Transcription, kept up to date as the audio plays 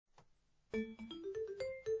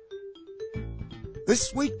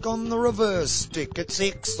This week on The Reverse Stick, it's the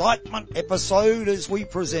excitement episode as we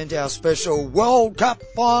present our special World Cup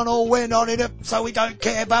final. We're not in it, so we don't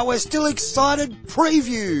care, but we're still excited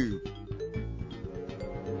preview.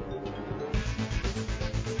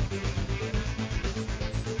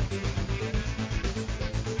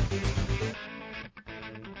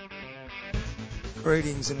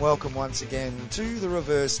 Greetings and welcome once again to The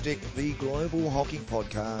Reverse Stick, the Global Hockey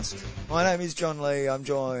Podcast. My name is John Lee. I'm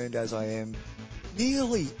joined, as I am,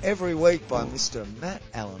 nearly every week by Mr. Matt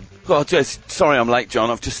Allen. God, sorry I'm late,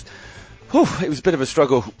 John. It was a bit of a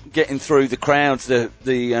struggle getting through the crowds. They're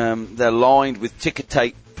lined with ticker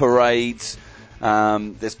tape parades.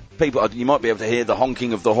 There's people, you might be able to hear the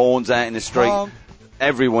honking of the horns out in the street.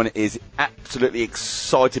 Everyone is absolutely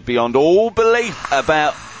excited beyond all belief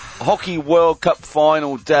about Hockey World Cup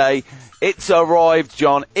final day. It's arrived,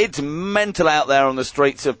 John. It's mental out there on the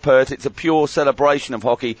streets of Perth. It's a pure celebration of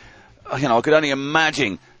hockey. You know, I could only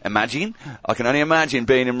imagine being in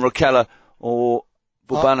Rockella or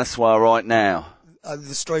Bhubaneswar right now.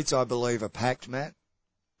 The streets, I believe, are packed, Matt.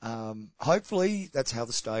 Hopefully that's how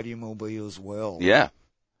the stadium will be as well. Yeah.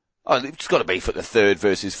 Oh, it's got to be for the third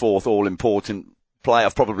versus fourth all-important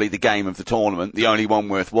playoff, probably the game of the tournament, the only one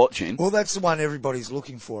worth watching. Well, that's the one everybody's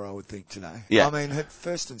looking for, I would think, today. Yeah. I mean,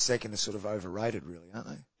 first and second are sort of overrated, really, aren't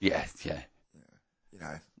they? Yeah. You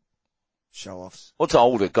know, show-offs. What's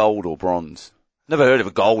older, gold or bronze? Never heard of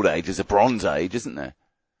a gold age. There's a bronze age, isn't there?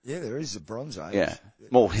 Yeah, there is a bronze age. Yeah.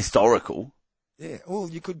 More historical. Yeah. Well,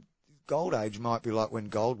 gold age might be like when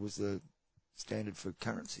gold was the standard for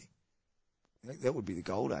currency. I think that would be the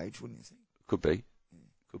gold age, wouldn't you think? Could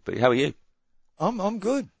be. How are you? I'm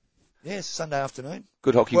good. Yes, Sunday afternoon.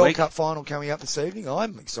 Good hockey World week. Cup final coming up this evening.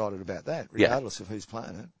 I'm excited about that, regardless of who's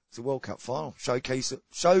playing it. It's a World Cup final. Showpiece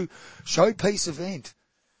event.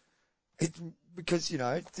 Because, you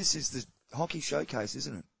know, this is the hockey showcase,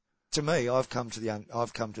 isn't it? To me, I've come to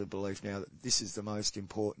the belief now that this is the most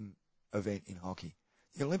important event in hockey.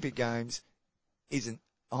 The Olympic Games isn't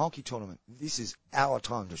a hockey tournament. This is our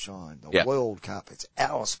time to shine. The World Cup. It's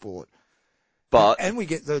our sport. And we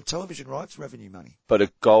get the television rights revenue money. But a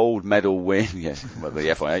gold medal win, the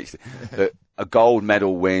FIH, a gold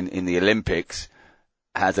medal win in the Olympics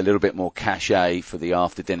has a little bit more cachet for the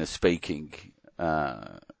after-dinner speaking.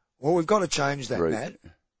 Well, we've got to change that, Matt.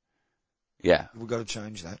 Yeah. We've got to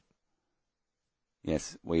change that.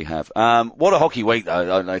 Yes, we have. What a hockey week,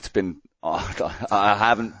 though. It's been, I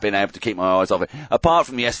haven't been able to keep my eyes off it. Apart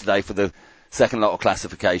from yesterday for the second lot of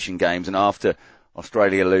classification games and after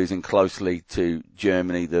Australia losing closely to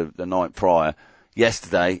Germany the night prior.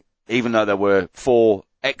 Yesterday, even though there were 4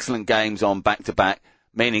 excellent games on back-to-back,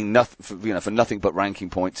 meaning nothing, for nothing but ranking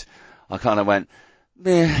points, I kind of went,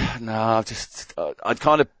 I'd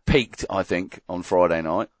kind of peaked, I think, on Friday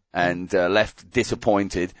night and left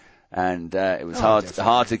disappointed, and it was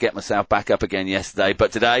hard to get myself back up again yesterday.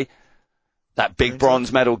 But today, that big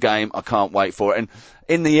bronze medal game, I can't wait for it. And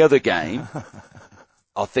in the other game,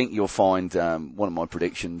 I think you'll find one of my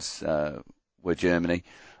predictions were Germany,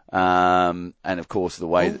 and of course the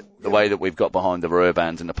way that we've got behind the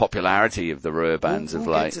Ruhrbands and the popularity of the Ruhrbands of late.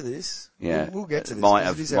 We'll get to this. Yeah, we'll get to this.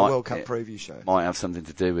 It is our World Cup preview show. Might have something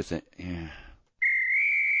to do with it. Yeah.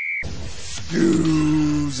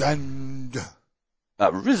 News and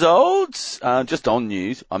results. Just on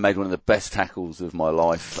news, I made one of the best tackles of my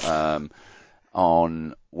life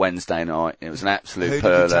on Wednesday night. It was an absolute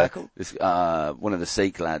perler. This, one of the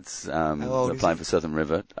Sikh lads playing for Southern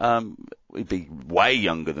River. He'd be way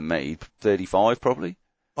younger than me, 35 probably.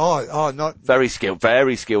 Not very skillful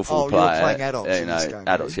player. You're playing adults in this game,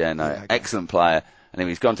 adults, okay. Excellent player. And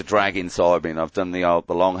he's gone to drag inside me, and I've done the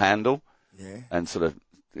long handle, and sort of,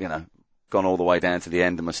 gone all the way down to the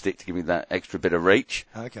end of my stick to give me that extra bit of reach.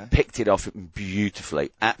 Okay. Picked it off beautifully,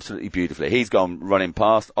 absolutely beautifully. He's gone running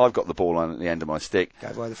past. I've got the ball on at the end of my stick.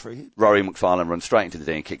 Gave away the free hit. Rory McFarlane runs straight into the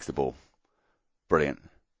D and kicks the ball. Brilliant.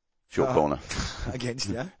 Short corner. Against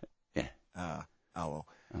you? Yeah. Well.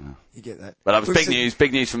 You get that. But that was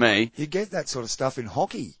big news for me. You get that sort of stuff in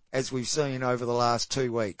hockey, as we've seen over the last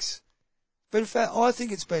 2 weeks. But in fact, I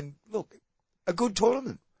think it's been, a good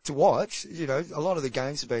tournament to watch. A lot of the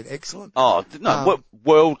games have been excellent. Oh, no,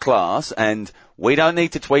 world class, and we don't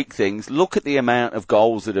need to tweak things. Look at the amount of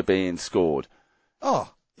goals that are being scored.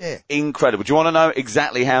 Oh, yeah. Incredible. Do you want to know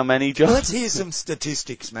exactly how many, John? Let's hear some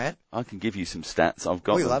statistics, Matt. I can give you some stats. I've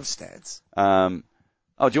got We them. love stats. Do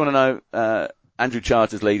you want to know, Andrew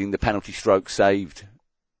Charter's leading the penalty strokes saved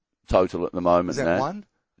total at the moment. Is that there. one?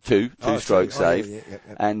 Two strokes saved. Yeah.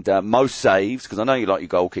 And most saves, because I know you like your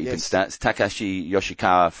goalkeeping stats. Takashi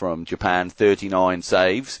Yoshikawa from Japan, 39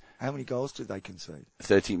 saves. How many goals did they concede?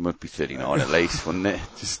 30 must be 39 at least, wouldn't it?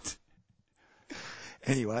 Just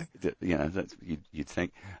anyway, that's you'd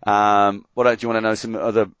think. What else, do you want to know? Some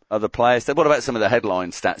other players? What about some of the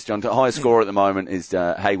headline stats, John? The highest scorer at the moment is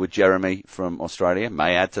Hayward Jeremy from Australia.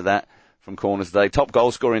 May add to that from corners today. Top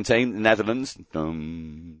goal scoring team, the Netherlands.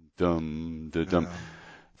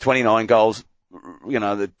 29 goals.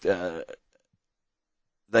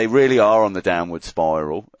 They really are on the downward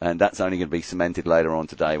spiral, and that's only going to be cemented later on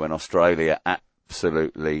today when Australia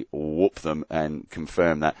absolutely whoop them and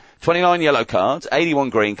confirm that. 29 yellow cards, 81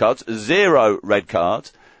 green cards, 0 red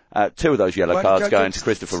cards. 2 of those yellow cards going to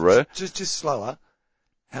Christopher Ruhr. Just slower.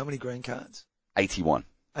 How many green cards? 81.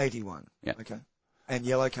 81. Yeah. Okay. And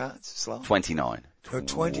yellow cards? Slower? 29.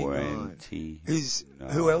 29.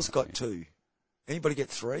 Who else got 2? Anybody get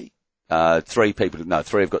 3? 3 people. No,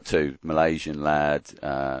 3 have got 2. Malaysian lad,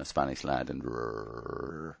 Spanish lad, and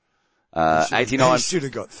 89. Should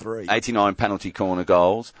have got 3. 89 penalty corner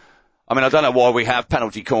goals. I mean, I don't know why we have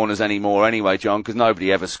penalty corners anymore anyway, John, because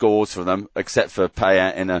nobody ever scores for them except for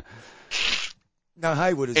Payet in a. No,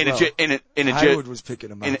 Hayward as well. Hayward was picking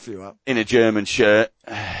them up. In a German shirt.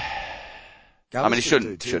 Gullis I mean,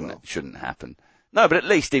 it shouldn't happen. No, but at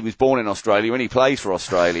least he was born in Australia and he plays for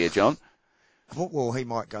Australia, John. Well, he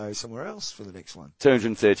might go somewhere else for the next one.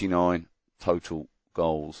 239 total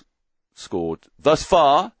goals scored thus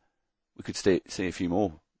far. We could see a few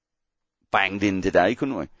more banged in today,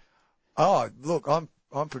 couldn't we? Oh, look, I'm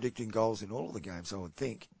predicting goals in all of the games, I would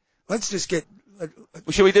think. Let's just get. Well,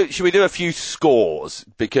 should we do a few scores?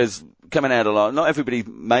 Because coming out a lot, not everybody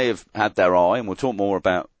may have had their eye, and we'll talk more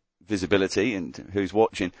about visibility and who's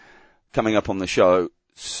watching coming up on the show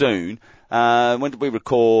soon. When did we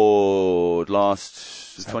record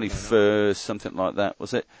last? The 21st, something like that,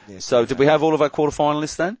 was it? Yes, so did we have all of our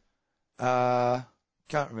quarterfinalists then? Can't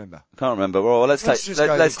remember. Can't remember. Well, let's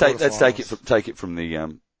take it from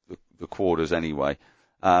the quarters anyway.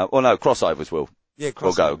 No, crossovers will. Yeah,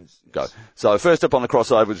 crossovers. Go. So first up on the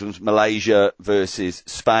crossovers was Malaysia versus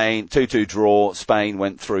Spain. 2-2 draw. Spain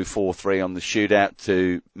went through 4-3 on the shootout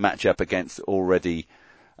to match up against already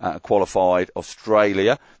qualified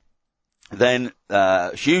Australia. Then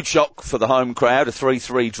huge shock for the home crowd, a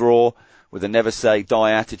 3-3 draw with a never say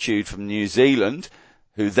die attitude from New Zealand,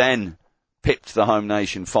 who then pipped the home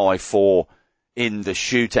nation 5-4 in the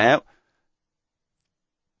shootout.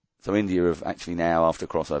 So India have actually now, after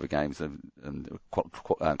crossover games and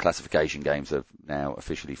classification games, have now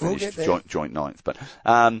officially finished joint ninth. But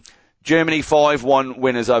Germany 5-1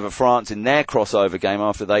 winners over France in their crossover game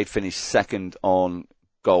after they'd finished second on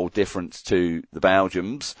goal difference to the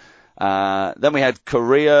Belgians. Then we had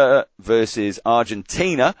Korea versus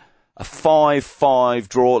Argentina, a 5-5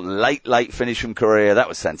 draw, late finish from Korea. That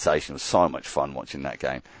was sensational. So much fun watching that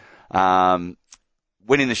game.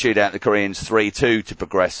 Winning the shootout, the Koreans 3-2 to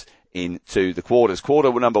progress into the quarters.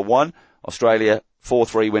 Quarter number 1, Australia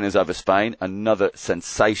 4-3 winners over Spain. Another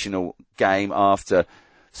sensational game after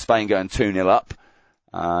Spain going 2-0 up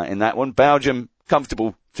in that one. Belgium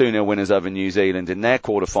comfortable 2-0 winners over New Zealand in their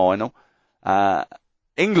quarter final.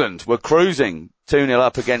 England were cruising 2-0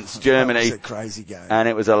 up against Germany. That was a crazy game. And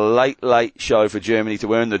it was a late show for Germany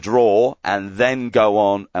to earn the draw and then go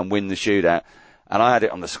on and win the shootout. And I had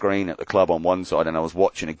it on the screen at the club on one side, and I was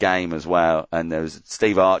watching a game as well. And there was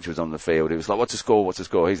Steve Archer was on the field. He was like, "What's the score? What's the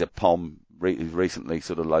score?" He's a POM, recently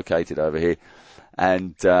sort of located over here.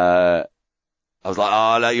 And I was like,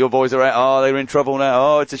 "Oh, your boys are out. Oh, they're in trouble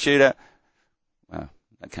now. Oh, it's a shootout." Well,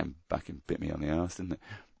 that came back and bit me on the arse, didn't it?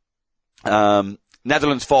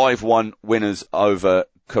 Netherlands 5-1 winners over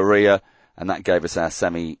Korea, and that gave us our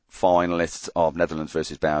semi-finalists of Netherlands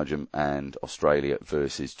versus Belgium and Australia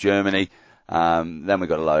versus Germany. Then we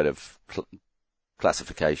got a load of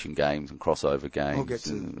classification games and crossover games. We'll get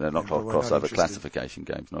to not crossover, classification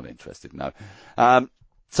games. Not interested, no.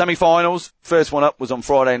 Semi-finals, first one up was on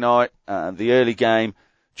Friday night, the early game.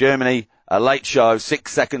 Germany, a late show,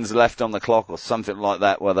 6 seconds left on the clock or something like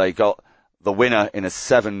that, where they got the winner in a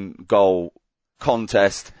 7-goal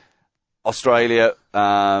contest. Australia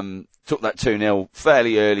took that 2-0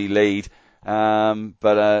 fairly early lead,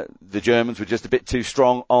 but the Germans were just a bit too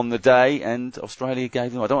strong on the day, and Australia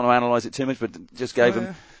gave them, I don't want to analyse it too much, but just gave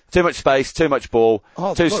them too much space, too much ball,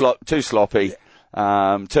 too sloppy,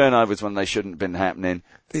 turnovers when they shouldn't have been happening,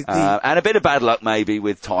 and a bit of bad luck maybe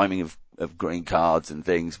with timing of green cards and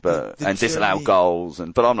things, and disallowed goals,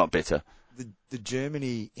 but I'm not bitter. The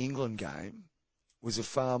Germany-England game was a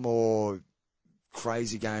far more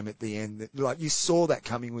crazy game at the end. Like, you saw that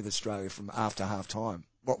coming with Australia from after half time,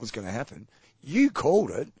 what was going to happen. You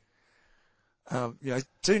called it.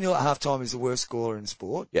 2-0 at half time is the worst scorer in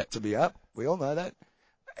sport to be up. We all know that.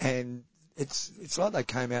 And it's like they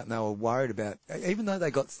came out and they were worried about, even though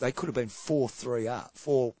they could have been 4-3 up,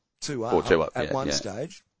 4-2 up at one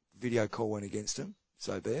stage. Video call went against them,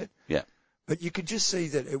 so bad. Yeah. But you could just see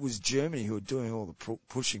that it was Germany who were doing all the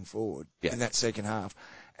pushing forward in that second half.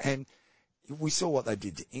 And we saw what they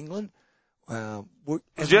did to England. We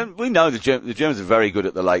know the Germans are very good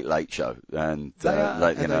at the late show, and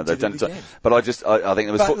they've done it. But I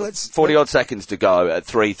think there was 40 odd seconds to go at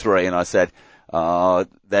 3-3, and I said,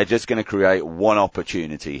 they're just going to create one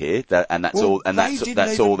opportunity here, and that's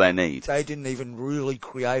all they need. They didn't even really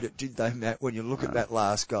create it, did they, Matt? When you look at that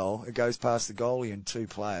last goal, it goes past the goalie and 2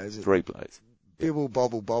 players. 3 players. Bibble,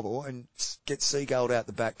 bobble, and gets seagulled out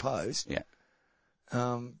the back post. Yeah.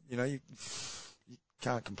 You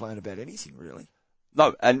can't complain about anything, really.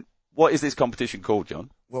 No, and what is this competition called, John?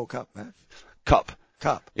 World Cup, Matt. Cup.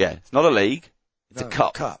 Yeah, it's not a league, it's a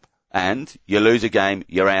cup. And you lose a game,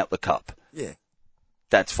 you're out the cup. Yeah.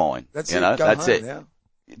 That's fine. That's That's it. Now.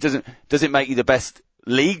 Does it make you the best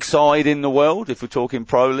league side in the world if we're talking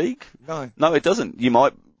pro league? No. No, it doesn't. You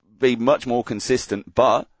might be much more consistent,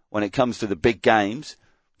 but when it comes to the big games,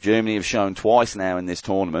 Germany have shown twice now in this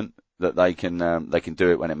tournament that they can do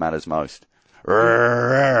it when it matters most.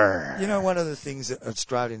 One of the things that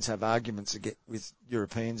Australians have arguments with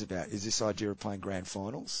Europeans about is this idea of playing grand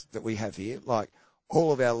finals that we have here. Like,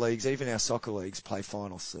 all of our leagues, even our soccer leagues, play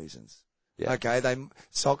final seasons. Yeah. Okay,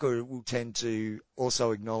 soccer will tend to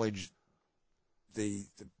also acknowledge the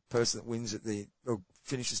person that wins or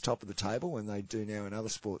finishes top of the table, and they do now in other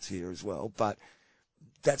sports here as well, but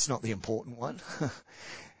that's not the important one.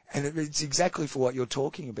 And it's exactly for what you're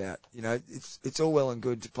talking about. It's all well and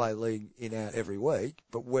good to play league in out every week,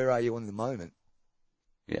 but where are you in the moment?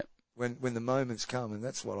 Yeah. When the moments come, and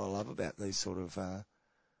that's what I love about these sort of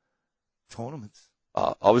tournaments.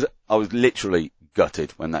 I was literally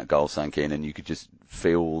gutted when that goal sank in, and you could just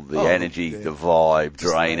feel the energy, the vibe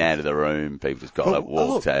drain out of the room. People just got up,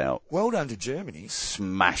 walked out. Well done to Germany.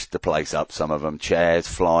 Smashed the place up, some of them. Chairs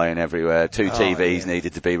flying everywhere. 2 TVs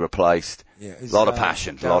needed to be replaced. Yeah. A lot of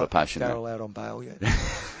passion. Darryl out on bail yet?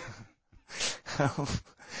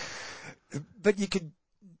 But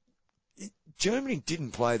Germany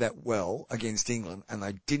didn't play that well against England, and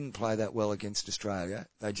they didn't play that well against Australia.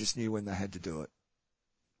 They just knew when they had to do it.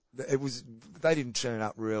 They didn't turn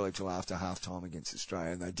up really till after half time against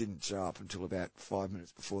Australia, and they didn't show up until about 5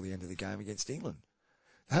 minutes before the end of the game against England.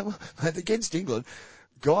 Against England,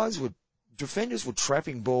 defenders were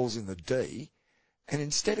trapping balls in the D, and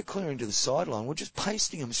instead of clearing to the sideline, were just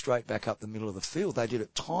pasting them straight back up the middle of the field. They did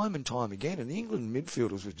it time and time again, and the England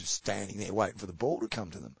midfielders were just standing there waiting for the ball to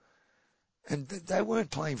come to them. And they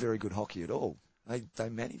weren't playing very good hockey at all. They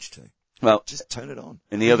managed to. Well, just turn it on.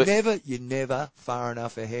 And you're never far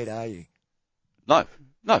enough ahead, are you? No,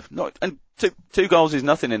 not. And 2 goals is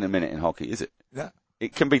nothing in a minute in hockey, is it? No.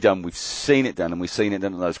 It can be done. We've seen it done, and we've seen it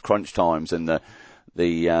done at those crunch times, and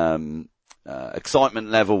the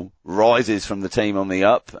excitement level rises from the team on the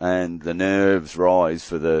up, and the nerves rise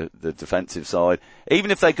for the defensive side.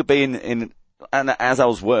 Even if they could be in and as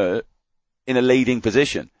ours were, in a leading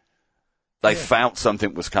position, they felt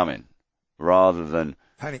something was coming, rather than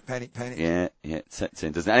Panic. Yeah, it sets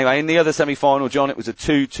in, doesn't it? Anyway, in the other semi-final, John, it was a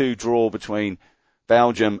 2-2 draw between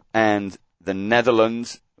Belgium and the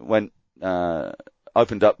Netherlands.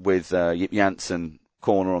 Opened up with Jip Janssen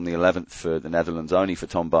corner on the 11th for the Netherlands, only for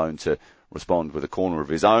Tom Bone to respond with a corner of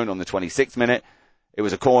his own on the 26th minute. It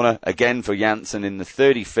was a corner again for Janssen in the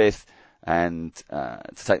 35th, and to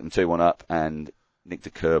take them 2-1 up, and Nick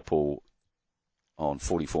de Kerpel on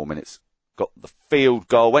 44 minutes got the field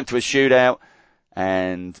goal, went to a shootout,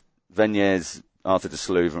 and Venez, Arthur de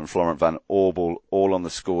Sluiver and Florent van Oorbel all on the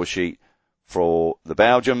score sheet for the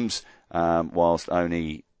Belgians, whilst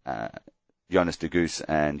only Jonas de Goes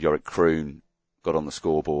and Jorik Kroon got on the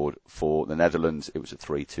scoreboard for the Netherlands. It was a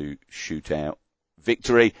 3-2 shootout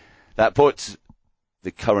victory. That puts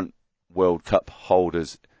the current World Cup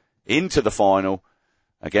holders into the final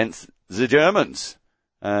against the Germans.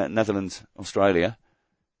 Netherlands, Australia,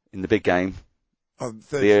 in the big game.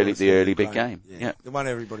 The early big game. Yeah. The one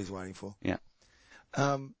everybody's waiting for. Yeah.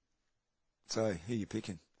 So who are you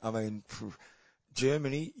picking? I mean,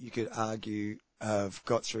 Germany, you could argue, have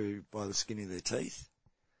got through by the skin of their teeth.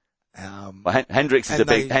 Well, Hendricks is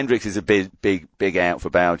a big out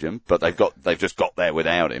for Belgium, but they've just got there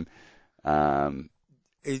without him. Are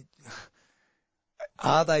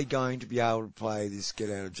they going to be able to play this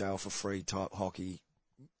get out of jail for free type hockey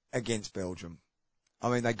against Belgium? I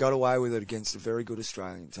mean, they got away with it against a very good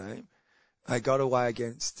Australian team. They got away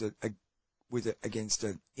against an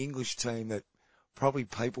English team that probably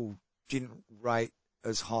people didn't rate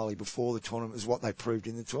as highly before the tournament as what they proved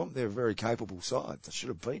in the tournament. They're a very capable side. They should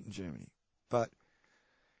have beaten Germany. But,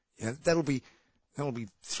 that'll be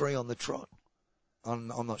 3 on the trot. I'm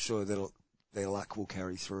not sure their luck will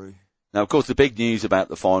carry through. Now, of course, the big news about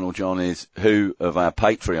the final, John, is who of our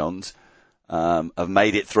Patreons have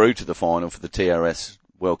made it through to the final for the TRS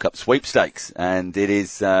World Cup sweepstakes. And it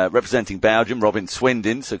is representing Belgium, Robin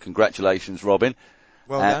Swindon. So congratulations, Robin.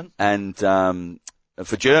 Well done. And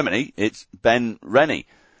for Germany, it's Ben Rennie,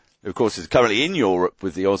 who, of course, is currently in Europe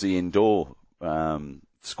with the Aussie indoor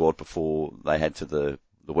squad before they head to the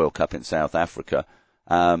World Cup in South Africa.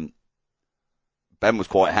 Ben was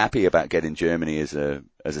quite happy about getting Germany as a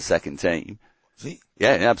second team. See?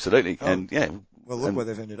 Yeah, absolutely. Oh. And Well, look where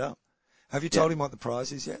they've ended up. Have you told him what the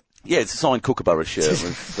prize is yet? Yeah, it's a signed Kookaburra shirt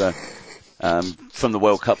with, from the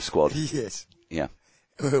World Cup squad. Yes. Yeah.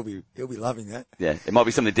 He'll be loving that. Yeah, it might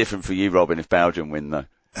be something different for you, Robin, if Belgium win, though.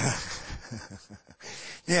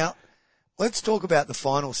 Now, let's talk about the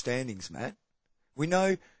final standings, Matt. We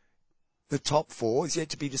know the top 4 is yet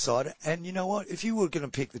to be decided. And you know what? If you were going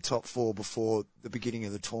to pick the top 4 before the beginning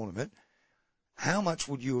of the tournament, how much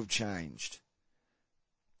would you have changed?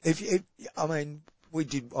 We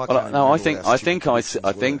did. I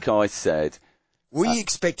think I said. We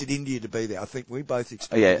expected India to be there. I think we both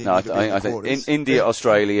expected India to be in the quarters. India,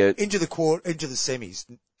 Australia. Into the semis.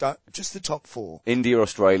 Just the top 4. India,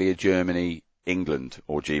 Australia, Germany, England,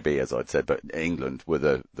 or GB as I'd said, but England were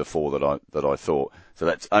the 4 that I thought. So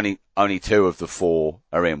that's only 2 of the 4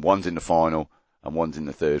 are in. One's in the final and one's in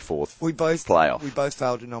the third, fourth playoff. We both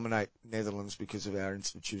failed to nominate Netherlands because of our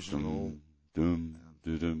institutional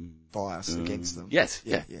bias against them. Yes.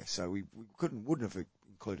 Yeah. So we wouldn't have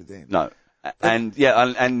included them. No.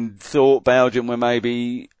 And thought Belgium were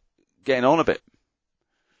maybe getting on a bit.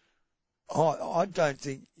 I don't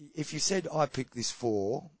think, if you said I picked this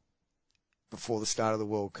 4 before the start of the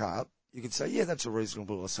World Cup, you could say, yeah, that's a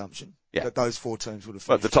reasonable assumption. Yeah. That those 4 teams would have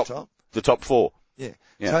finished the top. The top 4. Yeah.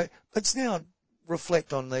 So let's now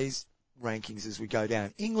reflect on these rankings as we go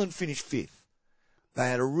down. England finished 5th. They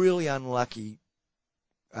had a really unlucky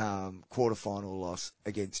quarter-final loss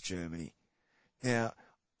against Germany. Now,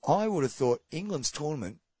 I would have thought England's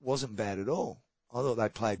tournament wasn't bad at all. I thought they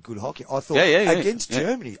played good hockey. I thought against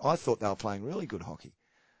Germany, I thought they were playing really good hockey.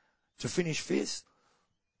 To finish 5th,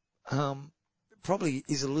 probably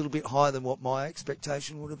is a little bit higher than what my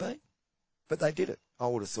expectation would have been. But they did it. I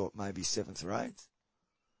would have thought maybe 7th or 8th.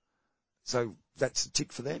 So that's a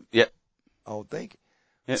tick for them. Yep. I would think.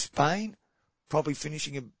 Yep. Spain, probably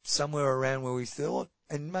finishing somewhere around where we thought.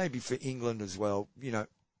 And maybe for England as well,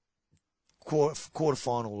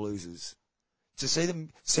 quarter-final losers. To see them,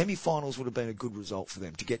 semi-finals would have been a good result for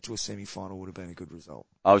them. To get to a semi-final would have been a good result.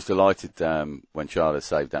 I was delighted when Charles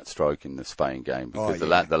saved that stroke in the Spain game because the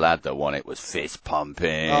lad that won it was fist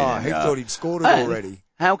pumping. Oh, he thought he'd scored it already.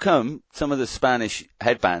 How come some of the Spanish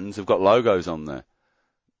headbands have got logos on there?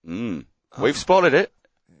 We've spotted it.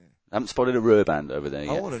 Yeah. Haven't spotted a Rurband over there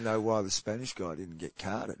yet. I want to know why the Spanish guy didn't get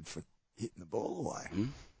carded for hitting the ball away.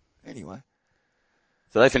 Anyway.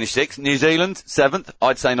 So they finished 6th. New Zealand 7th.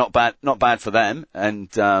 I'd say not bad for them. And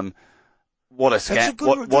what a scalp!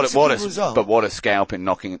 But what a scalp in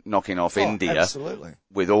knocking off India. Absolutely.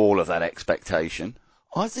 With all of that expectation.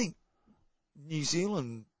 I think New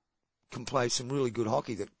Zealand can play some really good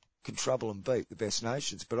hockey that can trouble and beat the best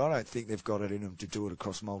nations, but I don't think they've got it in them to do it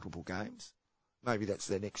across multiple games. Maybe that's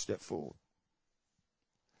their next step forward.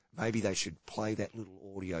 Maybe they should play that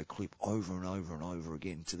little audio clip over and over and over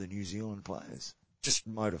again to the New Zealand players. Just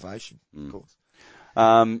motivation, of course.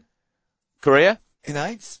 Korea? In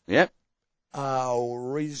 8th? Yep. A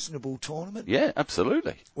reasonable tournament? Yeah,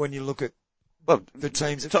 absolutely. When you look at the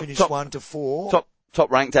teams that finished 1 to 4.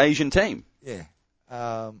 Top ranked Asian team. Yeah.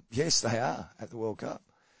 Yes, they are at the World Cup.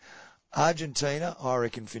 Argentina, I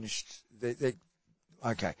reckon, finished.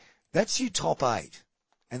 Okay. That's your top 8.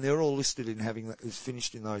 And they're all listed in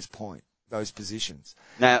finished in those positions.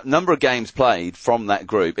 Now, number of games played from that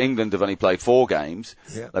group. England have only played 4 games.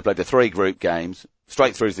 Yeah. They played the 3 group games,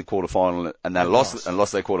 straight through to the quarterfinal, and they lost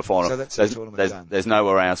their quarterfinal. So that's the tournament done. There's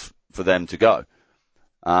nowhere else for them to go.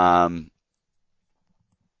 Sorry,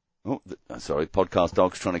 podcast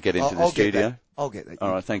dog's trying to get into the studio. I'll get that.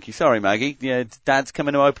 All right, thank you. Sorry, Maggie. Yeah, Dad's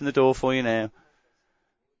coming to open the door for you now.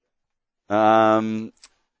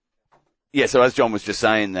 Yeah, so as John was just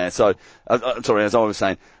saying there, as I was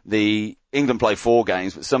saying, the England play 4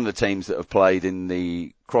 games, but some of the teams that have played in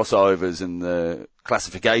the crossovers and the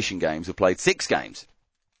classification games have played 6 games.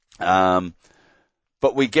 But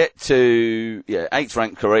we get to 8th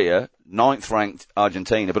ranked Korea, 9th ranked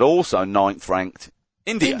Argentina, but also 9th ranked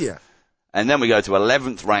India. And then we go to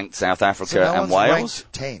 11th ranked South Africa So no and one's Wales.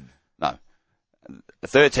 ranked 10. No.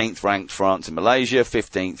 13th ranked France and Malaysia,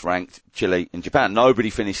 15th ranked Chile and Japan. Nobody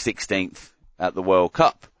finished 16th at the World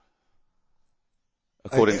Cup.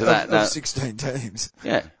 According to that. Of 16 teams.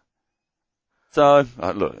 Yeah. So,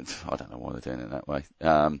 look, I don't know why they're doing it that way.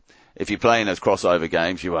 If you're playing those crossover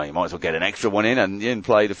games, you might as well get an extra one in and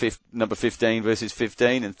play the number 15 versus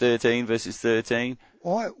 15 and 13 versus 13.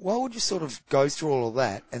 Why would you sort of go through all of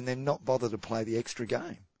that and then not bother to play the extra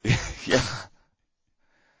game? Yeah.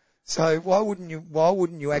 So why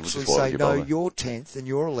wouldn't you actually say, no, you're 10th and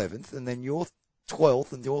you're 11th and then you're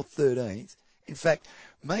 12th and you're 13th? In fact,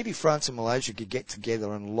 maybe France and Malaysia could get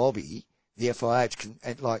together and lobby the FIH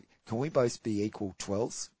can we both be equal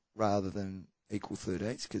 12ths rather than equal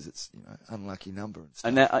 13ths because it's, unlucky number and stuff.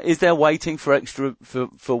 And now, is there waiting for extra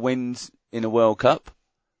for wins in a World Cup?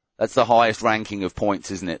 That's the highest ranking of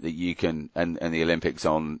points, isn't it, that you can, and the Olympics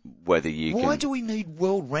on whether you can. Why do we need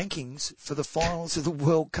world rankings for the finals of the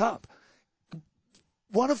World Cup?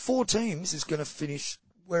 One of 4 teams is going to finish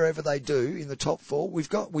wherever they do in the top 4. We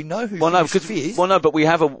know who finished 5th. Well, no, but we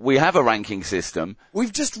have a ranking system.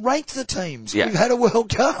 We've just ranked the teams. Yeah. We've had a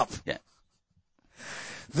World Cup. Yeah.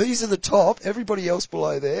 These are the top, everybody else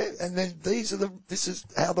below there, and then this is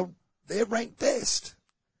how they're ranked best.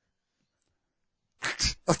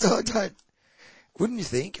 I don't, wouldn't you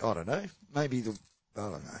think? I don't know. I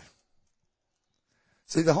don't know.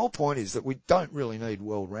 See, the whole point is that we don't really need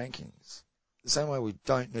world rankings. The same way we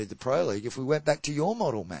don't need the Pro League if we went back to your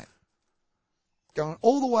model, Matt. Going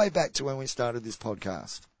all the way back to when we started this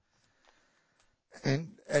podcast.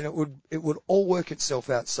 And it would all work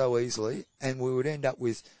itself out so easily, and we would end up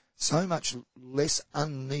with so much less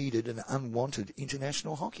unneeded and unwanted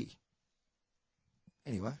international hockey.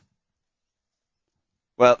 Anyway.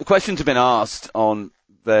 Well, the questions have been asked on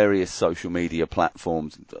various social media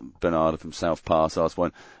platforms. Bernardo from South Pass asked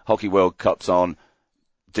one, Hockey World Cup's on,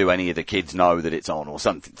 do any of the kids know that it's on, or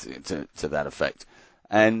something to that effect.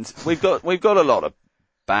 And we've got a lot of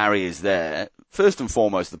barriers there. First and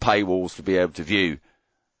foremost, the paywalls to be able to view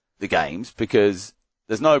the games, because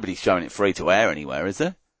there's nobody showing it free to air anywhere, is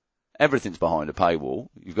there? Everything's behind a paywall.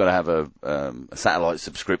 You've got to have a satellite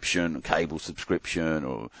subscription, a cable subscription,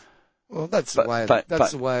 or. Well, that's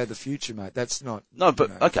the way of the future, mate. That's not. No,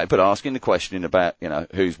 but okay. But asking the question about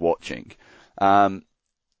who's watching, I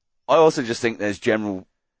also just think there's general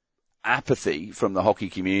apathy from the hockey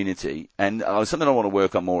community, and something I want to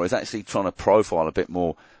work on more is actually trying to profile a bit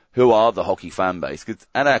more who are the hockey fan base. Because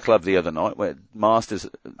at our club the other night, where Masters,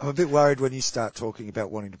 I'm a bit worried when you start talking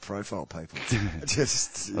about wanting to profile people.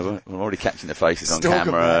 I'm already catching their faces on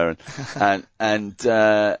camera,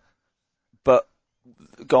 but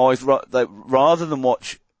guys, rather than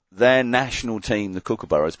watch their national team, the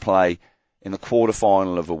Kookaburras, play in the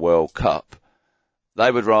quarter-final of a World Cup,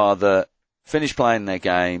 they would rather finish playing their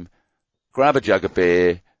game, grab a jug of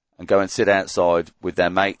beer, and go and sit outside with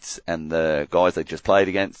their mates and the guys they just played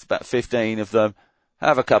against, about 15 of them,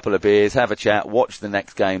 have a couple of beers, have a chat, watch the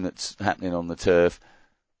next game that's happening on the turf,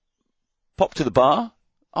 pop to the bar.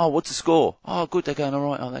 Oh, what's the score? Oh, good, they're going all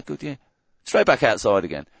right. Oh, they're good, yeah. Straight back outside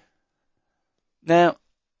again. Now,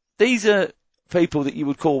 these are people that you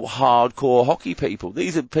would call hardcore hockey people.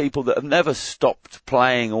 These are people that have never stopped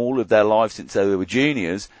playing all of their life since they were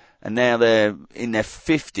juniors, and now they're in their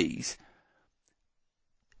 50s.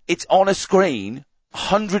 It's on a screen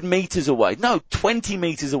 100 metres away. No, 20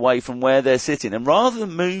 metres away from where they're sitting. And rather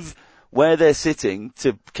than move where they're sitting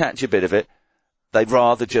to catch a bit of it, they'd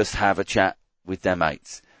rather just have a chat with their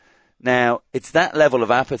mates. Now, it's that level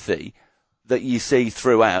of apathy that you see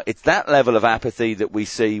throughout. It's that level of apathy that we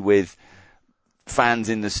see with fans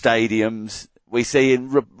in the stadiums. We see in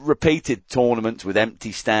repeated tournaments with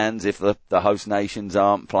empty stands if the host nations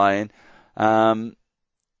aren't playing. How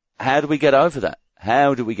do we get over that?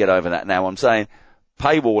 How do we get over that? Now, I'm saying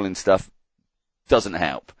paywalling stuff doesn't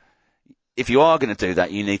help. If you are going to do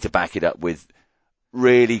that, you need to back it up with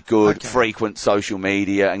really good, frequent social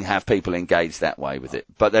media and have people engaged that way with it.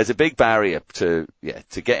 But there's a big barrier to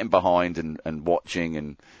getting behind and watching,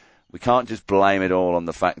 and we can't just blame it all on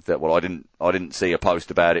the fact that, well, I didn't see a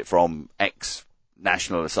post about it from X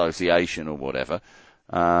National Association or whatever.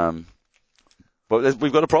 But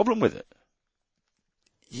we've got a problem with it.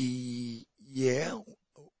 Yeah,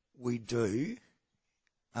 we do.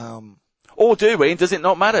 Or do we? Does it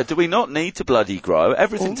not matter? Do we not need to bloody grow?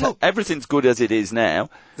 Everything's good as it is now.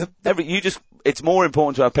 It's more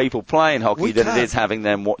important to have people playing hockey than it is having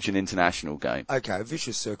them watch an international game. Okay, a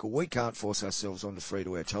vicious circle. We can't force ourselves onto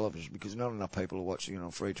free-to-air television because not enough people are watching it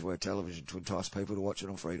on free-to-air television to entice people to watch it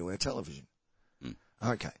on free-to-air television.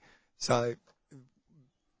 Okay, so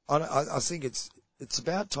I think it's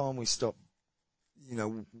about time we stop,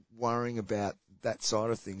 worrying about that side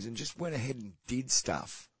of things and just went ahead and did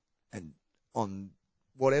stuff and on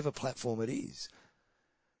whatever platform it is.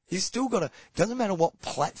 You still got to, doesn't matter what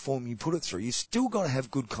platform you put it through, you still got to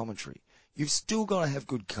have good commentary. You've still got to have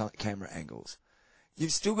good camera angles.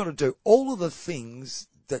 You've still got to do all of the things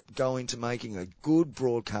that go into making a good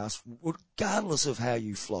broadcast, regardless of how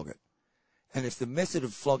you flog it. And if the method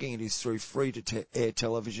of flogging it is through free-to-air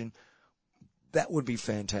television, that would be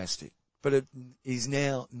fantastic. But it is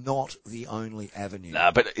now not the only avenue.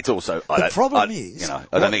 No, but it's also... The problem is... I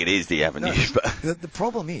don't think it is the avenue. No, but the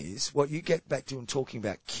problem is, what you get back to in talking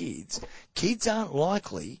about kids aren't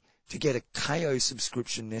likely to get a KO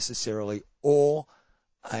subscription necessarily or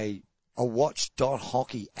a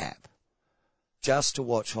watch.hockey app just to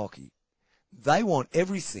watch hockey. They want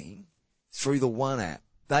everything through the one app.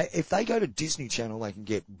 If they go to Disney Channel, they can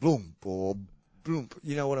get Bloom or Bloom.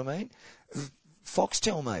 You know what I mean?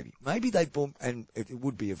 Foxtel maybe they boom, and it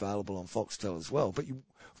would be available on Foxtel as well. But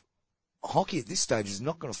hockey at this stage is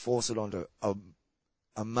not going to force it onto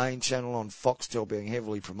a main channel on Foxtel being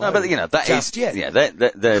heavily promoted. No, but that just is, yet. yeah,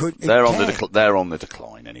 they're on the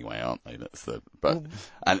decline anyway, aren't they?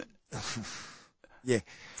 Yeah.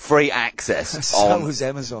 Free access so on was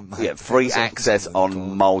Amazon, mate. Yeah, free Amazon access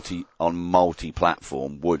on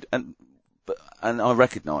multi-platform would, and I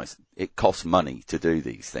recognise it costs money to do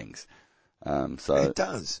these things. So it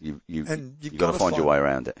does. You've got to find your way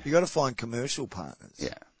around it. You've got to find commercial partners.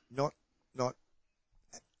 Yeah. Not,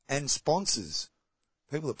 and sponsors.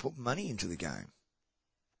 People that put money into the game.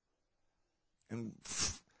 And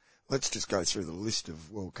let's just go through the list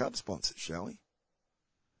of World Cup sponsors, shall we?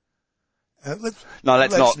 Let's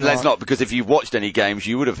not, because if you've watched any games,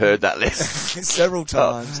 you would have heard that list several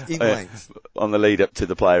times in length on the lead up to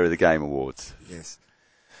the Player of the Game awards. Yes.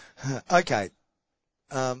 Okay.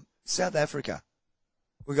 South Africa.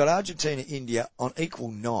 We've got Argentina, India on equal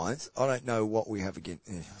ninth. I don't know what we have again.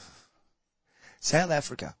 South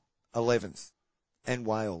Africa, 11th, and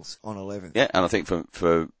Wales on 11th. Yeah, and I think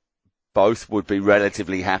for both would be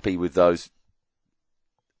relatively happy with those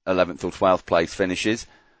 11th or 12th place finishes.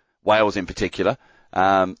 Wales in particular.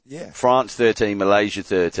 France 13, Malaysia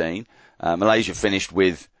 13. Malaysia finished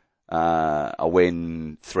with a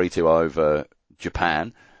win 3-2 over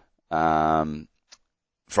Japan.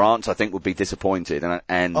 France, I think, would be disappointed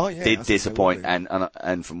and did disappoint.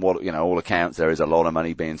 And from what, all accounts, there is a lot of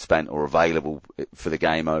money being spent or available for the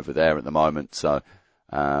game over there at the moment. So,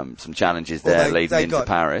 some challenges there leading into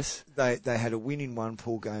Paris. They had a win in one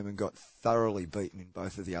pool game and got thoroughly beaten in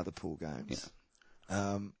both of the other pool games.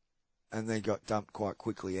 Yeah. And they got dumped quite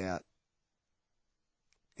quickly out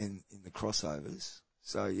in the crossovers.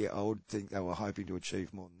 So yeah, I would think they were hoping to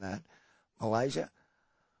achieve more than that. Malaysia,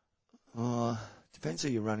 depends who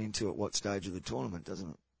you run into at what stage of the tournament, doesn't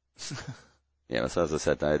it? Yeah, so as I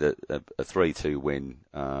said, they had a 3-2 win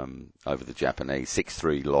over the Japanese,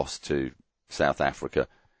 6-3 loss to South Africa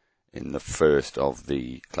in the first of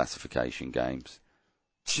the classification games.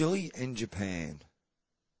 Chile and Japan.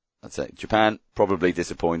 I'd say Japan probably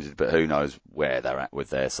disappointed, but who knows where they're at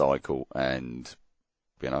with their cycle, and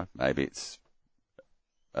maybe it's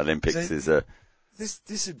Olympics is a.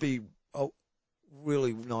 This would be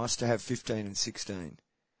really nice to have 15 and 16,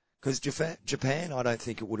 because Japan, I don't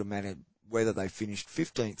think it would have mattered whether they finished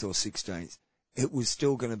 15th or 16th. It was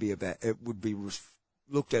still going to be it would be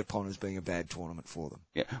looked upon as being a bad tournament for them.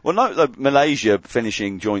 Yeah. Well, no, Malaysia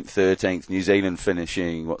finishing joint 13th, New Zealand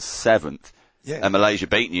finishing 7th. Yeah. And Malaysia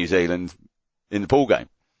beat New Zealand in the pool game.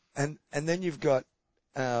 And then you've got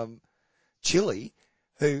Chile,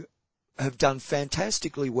 who have done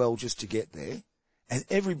fantastically well just to get there. And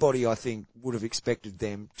everybody, I think, would have expected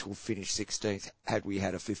them to have finished 16th had we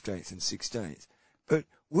had a 15th and 16th. But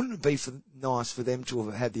wouldn't it be nice for them to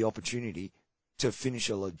have had the opportunity to finish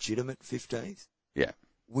a legitimate 15th? Yeah.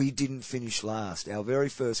 We didn't finish last. Our very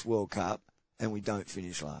first World Cup, and we don't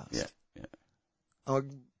finish last. Yeah.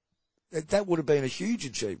 That would have been a huge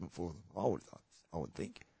achievement for them, I would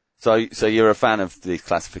think. So you're a fan of these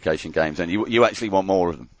classification games, and you actually want more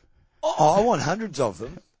of them? Oh, I want hundreds of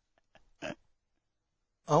them.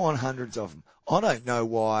 I don't know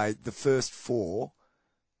why the first four,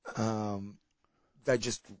 they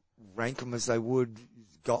just rank them as they would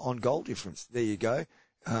on goal difference. There you go.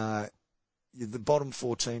 The bottom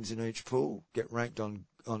four teams in each pool get ranked on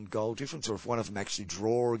goal difference, or if one of them actually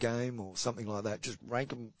draw a game or something like that, just rank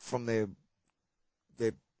them from their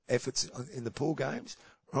efforts in the pool games.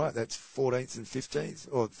 Right, that's 14th and 15th,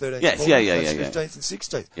 or 13th, yes, 14th, 15th and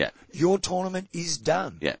 16th. Yeah. Your tournament is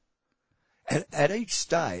done. Yeah. And at each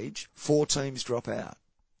stage, 4 teams drop out.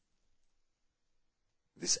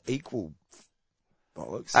 This equal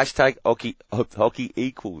bollocks. Hashtag hockey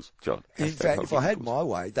equals, John. In Hashtag fact, if I had equals. my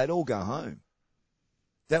way, they'd all go home.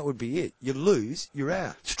 That would be it. You lose, you're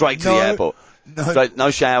out. Straight to the airport.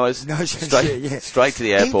 No showers. No straight, straight to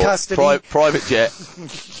the airport. In custody. Private jet.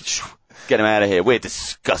 Get them out of here. We're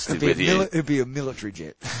disgusted with you. It'd be a military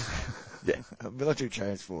jet. Yeah. A military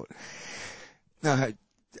transport. No,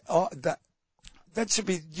 that should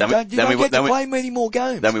be. You don't get to play many more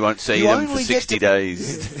games. Then we won't see them for 60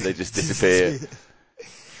 days. They just disappear.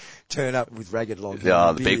 Turn up with ragged long hair.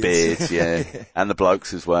 Yeah, the big beards, yeah. And the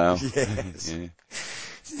blokes as well. Yes. Yeah.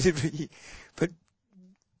 But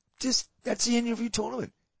just, that's the end of your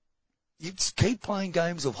tournament. You just keep playing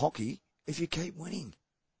games of hockey if you keep winning.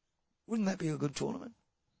 Wouldn't that be a good tournament?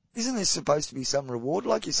 Isn't there supposed to be some reward?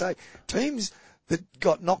 Like you say, teams that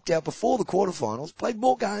got knocked out before the quarterfinals played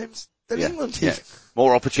more games than England did. Yeah.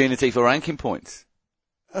 More opportunity for ranking points.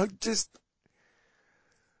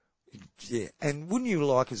 Yeah. And wouldn't you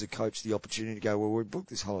like as a coach the opportunity to go, well, we booked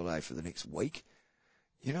this holiday for the next week.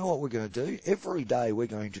 You know what we're going to do? Every day we're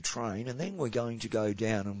going to train and then we're going to go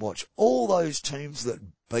down and watch all those teams that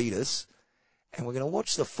beat us and we're going to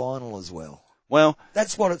watch the final as well. Well,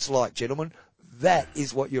 that's what it's like, gentlemen. That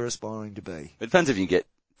is what you're aspiring to be. It depends if you get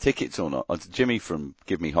tickets or not. Jimmy from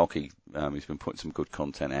Give Me Hockey, he's been putting some good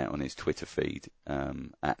content out on his Twitter feed,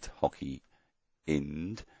 at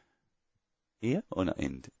HockeyInd. Here? Or not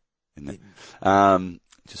Ind?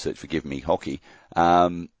 Just search for Give Me Hockey.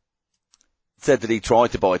 Said that he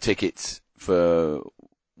tried to buy tickets for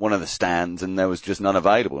one of the stands and there was just none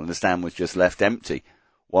available and the stand was just left empty.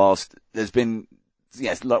 Whilst there's been,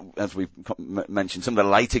 yes, as we mentioned, some of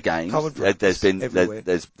the later games, there's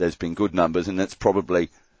been good numbers and that's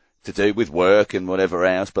probably to do with work and whatever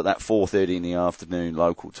else, but that 4:30 in the afternoon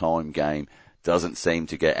local time game doesn't seem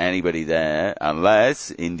to get anybody there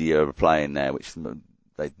unless India are playing there, which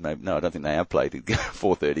I don't think they have played a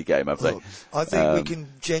 4:30 game, have they? I think we can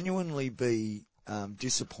genuinely be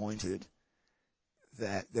disappointed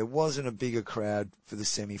that there wasn't a bigger crowd for the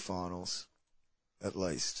semi-finals, at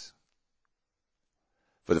least.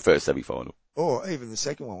 For the first semi-final. Or even the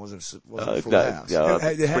second one wasn't a full house. Yeah,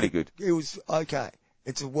 pretty good. It was okay.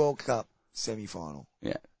 It's a World Cup semi-final.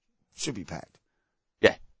 Yeah. Should be packed.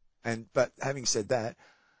 Yeah. But having said that,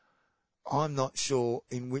 I'm not sure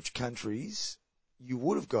in which countries you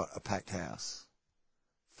would have got a packed house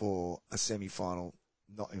for a semi-final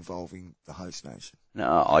not involving the host nation.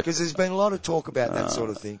 No, because there's been a lot of talk about that sort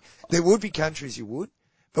of thing. There would be countries you would,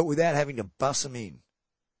 but without having to bus them in.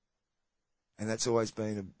 And that's always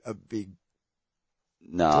been a big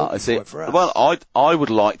point for us. Well, I would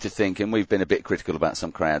like to think, and we've been a bit critical about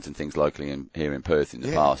some crowds and things locally here in Perth in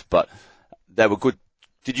the past, but they were good.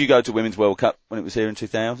 Did you go to Women's World Cup when it was here in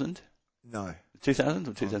 2000? No. 2000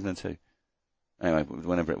 or 2002? Anyway,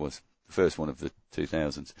 whenever it was. The first one of the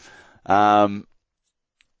 2000s.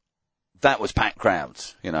 That was packed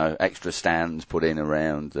crowds, extra stands put in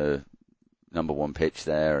around the number one pitch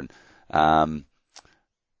there. And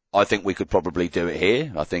I think we could probably do it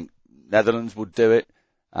here. I think Netherlands would do it.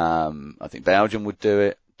 I think Belgium would do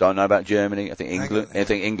it. Don't know about Germany. I think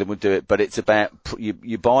England would do it. But it's about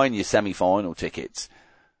you buying your semi-final tickets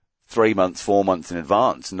 3 months, 4 months in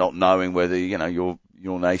advance, not knowing whether your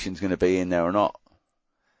nation's going to be in there or not.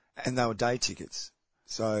 And they were day tickets.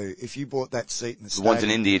 So if you bought that seat in the stadium, the ones in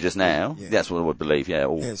India just now, that's what I would believe. Yeah.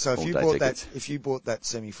 So if you bought that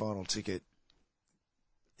semi-final ticket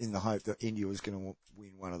in the hope that India was going to win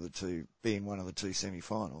be in one of the two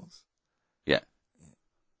semi-finals. Yeah.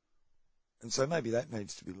 And so maybe that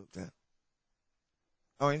needs to be looked at.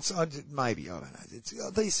 I mean, maybe, I don't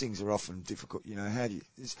know. These things are often difficult,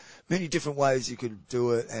 there's many different ways you could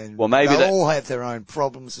do it and they all have their own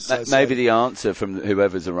problems associated. Maybe the answer from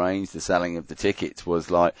whoever's arranged the selling of the tickets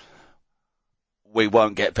was like, we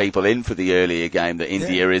won't get people in for the earlier game that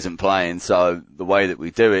India isn't playing, so the way that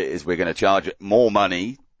we do it is we're going to charge it more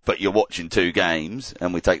money, but you're watching two games,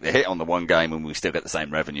 and we take the hit on the one game and we still get the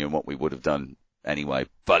same revenue and what we would have done anyway,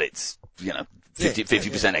 but it's,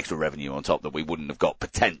 50% extra revenue on top that we wouldn't have got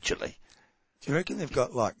potentially. Do you reckon they've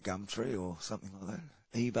got like Gumtree or something like that?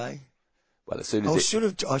 eBay? Well, as soon as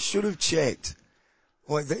I should have checked.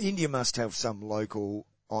 Well, India must have some local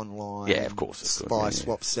online of course, buy,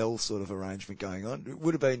 swap, sell sort of arrangement going on. It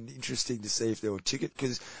would have been interesting to see if there were tickets,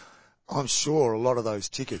 because I'm sure a lot of those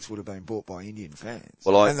tickets would have been bought by Indian fans.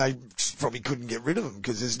 And they probably couldn't get rid of them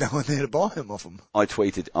because there's no one there to buy them off them. I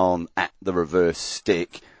tweeted on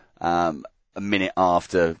 @TheReverseStick, a minute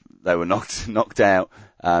after they were knocked out.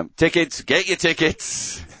 Tickets, get your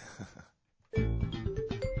tickets.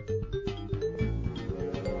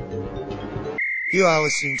 You are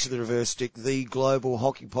listening to The Reverse Stick, the global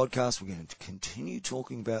hockey podcast. We're going to continue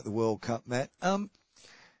talking about the World Cup, Matt.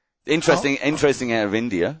 Interesting out of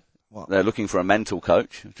India. What? They're looking for a mental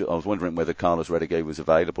coach. I was wondering whether Carlos Rodriguez was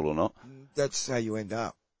available or not. That's how you end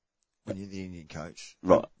up when you're the Indian coach.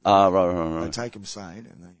 Right. They take them sane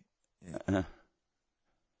and they... Yeah.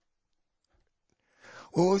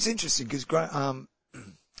 Well, it was interesting because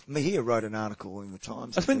Mahir wrote an article in the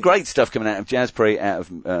Times. There's been great stuff coming out of Jasprit, out of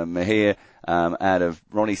Mahir, out of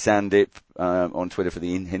Ronnie Sandip on Twitter for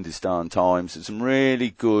the Hindustan Times. There's some really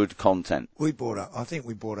good content. I think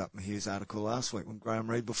we brought up Mahir's article last week when Graham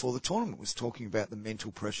Reid, before the tournament, was talking about the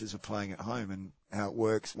mental pressures of playing at home and how it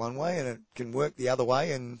works one way and it can work the other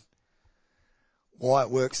way and why it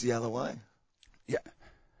works the other way. Yeah.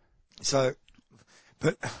 So,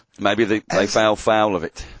 but maybe they fell foul of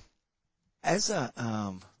it. As a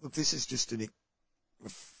look, this is just a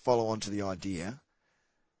follow on to the idea.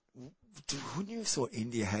 Wouldn't you have thought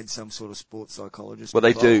India had some sort of sports psychologist? Well,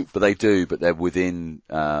 they do, but they're within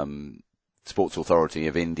Sports Authority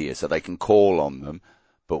of India, so they can call on them.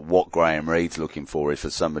 But what Graham Reid's looking for is for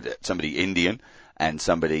somebody Indian and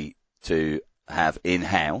somebody to have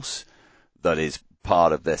in-house that is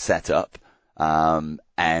part of their setup.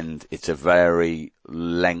 And it's a very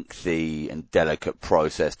lengthy and delicate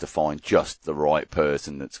process to find just the right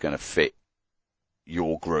person that's going to fit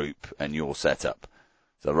your group and your setup.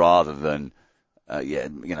 So rather than,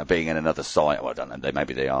 being in another site, well, I don't know,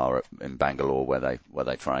 maybe they are in Bangalore where they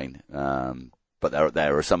train. But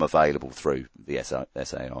there are some available through the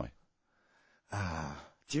SAI.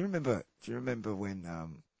 Do you remember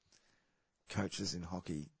when, coaches in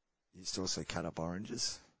hockey used to also cut up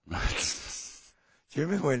oranges? Do you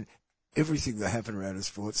remember when everything that happened around a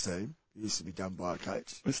sports team used to be done by a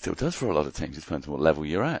coach? It still does for a lot of teams. It depends on what level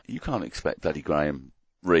you're at. You can't expect bloody Graham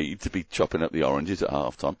Reid to be chopping up the oranges at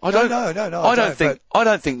half time. I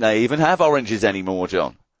don't think they even have oranges anymore,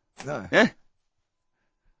 John. No. Yeah.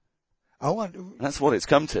 I wonder. That's what it's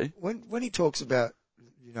come to. When he talks about,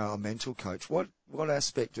 a mental coach, what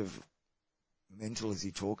aspect of mental is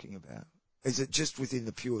he talking about? Is it just within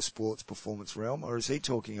the pure sports performance realm, or is he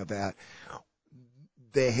talking about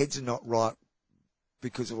their heads are not right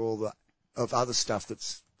because of all of other stuff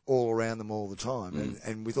that's all around them all the time,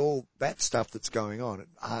 and with all that stuff that's going on, it's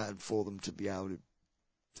hard for them to be able to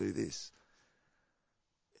do this.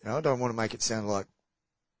 I don't want to make it sound like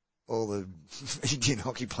all the Indian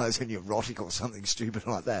hockey players are neurotic or something stupid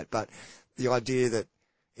like that, but the idea that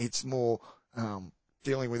it's more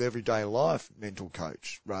dealing with everyday life mental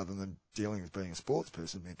coach rather than dealing with being a sports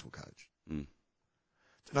person mental coach.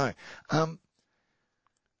 No.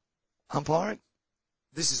 Umpiring.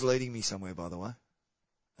 This is leading me somewhere, by the way.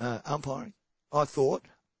 Umpiring, I thought,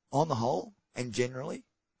 on the whole and generally,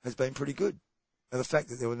 has been pretty good. And the fact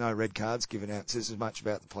that there were no red cards given out says as much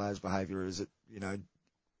about the players' behaviour as it,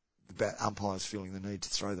 about umpires feeling the need to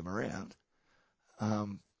throw them around.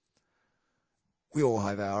 We all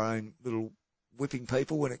have our own little whipping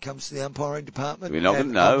people when it comes to the umpiring department. We're not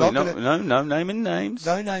going to, no naming names.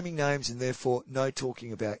 No naming names, and therefore no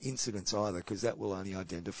talking about incidents either, because that will only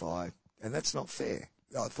identify, and that's not fair.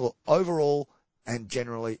 I thought overall and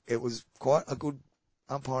generally it was quite a good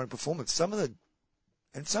umpiring performance. Some of the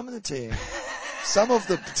TM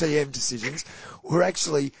decisions were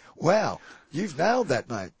actually, wow, you've nailed that,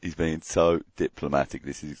 mate. He's been so diplomatic.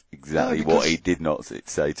 This is exactly what he did not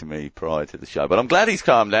say to me prior to the show. But I'm glad he's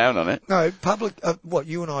calmed down on it. No, public, what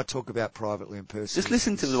you and I talk about privately and personally. Just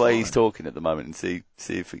listen to the way he's talking at the moment and see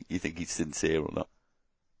if you think he's sincere or not.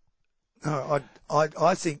 No,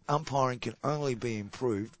 I think umpiring can only be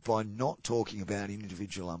improved by not talking about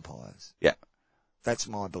individual umpires. Yeah. That's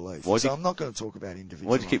my belief. I'm not going to talk about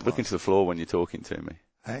individual Why do you keep looking to the floor when you're talking to me?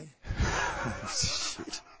 Hey?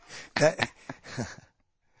 Shit.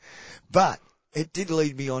 But it did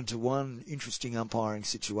lead me on to one interesting umpiring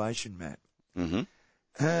situation, Matt. Mm-hmm.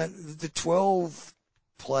 The 12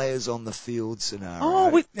 players on the field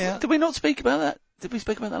scenario. Did we not speak about that? Did we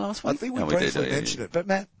speak about that last week? I think we briefly mentioned it. But,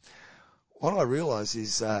 Matt, what I realise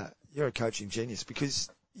is you're a coaching genius because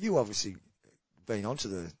you obviously been onto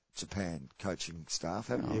the Japan coaching staff,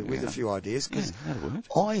 haven't you, with a few ideas? Because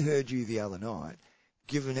I heard you the other night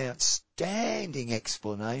give an outstanding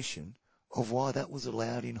explanation of why that was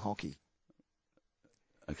allowed in hockey.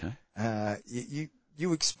 Okay.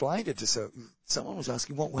 You explained it to someone was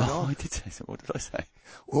asking what went on. I did say so. What did I say?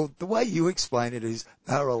 Well, the way you explain it is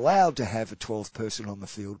they're allowed to have a 12th person on the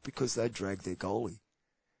field because they drag their goalie.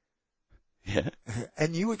 Yeah.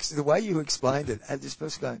 And the way you explained it, had this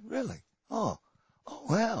person going, really? Oh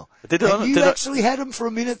wow. Did I had him for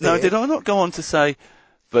a minute there. No, did I not go on to say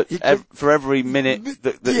But for every minute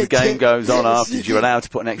that the game goes on afterwards, you're allowed to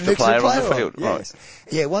put an extra player on the field. Yes.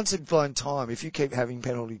 Right. Yeah, once upon time, if you keep having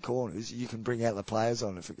penalty corners, you can bring out the players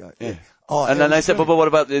on if it goes. Yeah. Oh, and then they said, but what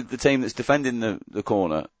about the team that's defending the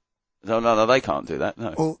corner? No, they can't do that.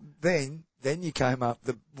 No. Well, then you came up,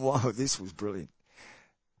 wow, this was brilliant.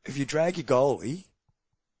 If you drag your goalie,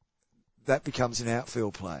 that becomes an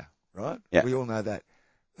outfield player, right? Yeah. We all know that.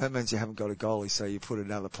 That means you haven't got a goalie, so you put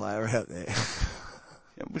another player out there.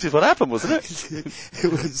 Which is what happened, wasn't it?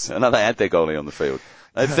 It was. No, they had their goalie on the field.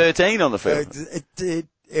 They had 13 on the field.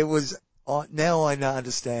 It was. Now I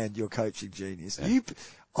understand your coaching genius. Yeah.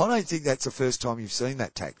 I don't think that's the first time you've seen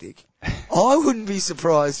that tactic. I wouldn't be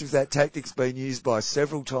surprised if that tactic's been used by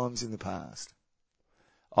several times in the past.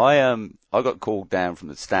 I got called down from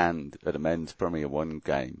the stand at a men's Premier 1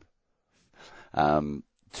 game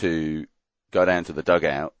to go down to the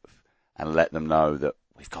dugout and let them know that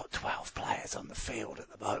we've got 12 players on the field at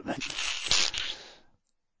the moment.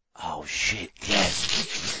 Oh shit,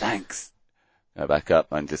 yes, thanks. Go back up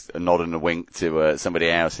and just a nod and a wink to somebody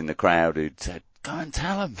else in the crowd who said, go and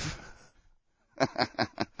tell them.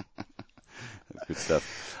 Good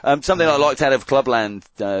stuff. Something I liked out of Clubland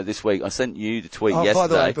this week, I sent you the tweet yesterday. By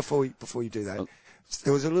the way, before you do that,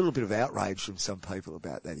 there was a little bit of outrage from some people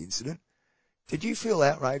about that incident. Did you feel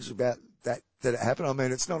outraged about that it happened? I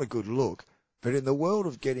mean, it's not a good look. But in the world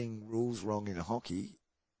of getting rules wrong in hockey,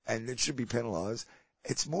 and it should be penalised,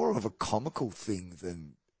 it's more of a comical thing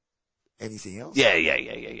than anything else.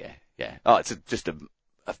 Yeah. Oh, it's just a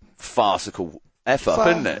farcical F-up,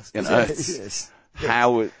 isn't it? You know, yes.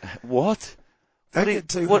 How, what? Don't get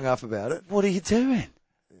too hung up about it. What are you doing?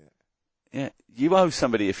 Yeah. You owe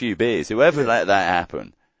somebody a few beers, whoever let that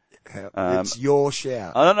happen. It's your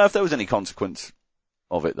shout. I don't know if there was any consequence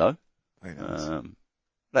of it, though. Who knows?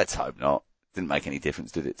 Let's hope not. Didn't make any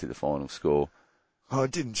difference, did it, to the final score? Oh,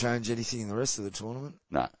 it didn't change anything in the rest of the tournament.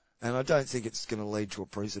 No. And I don't think it's going to lead to a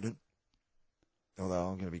precedent. Although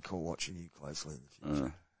I'm going to be caught watching you closely in the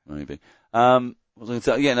future. Maybe. What was I going to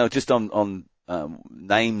say? Yeah, no, just on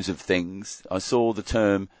names of things. I saw the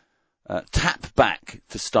term tap back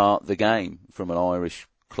to start the game from an Irish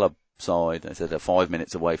club side. They said they're 5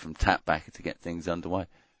 minutes away from tap back to get things underway.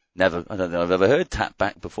 I don't know I've ever heard tap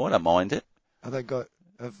back before. I don't mind it. Have they got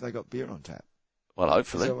beer on tap? Well,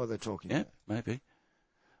 hopefully. Is that what they're talking about? Yeah, maybe.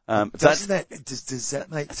 Does that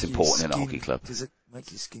make that's important in a hockey club. Does it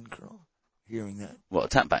make your skin crawl hearing that? What, a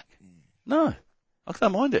tap back? Yeah. No, I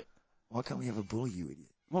don't mind it. Why can't we have a bully, you idiot?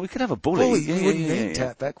 Well, we could have a bully. We wouldn't need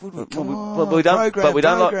tap back, would we? But we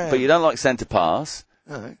don't like centre pass.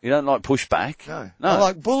 No. You don't like push back. No. I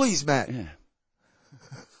like bullies, Matt.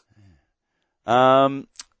 Yeah.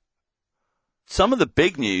 Some of the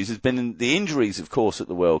big news has been the injuries, of course, at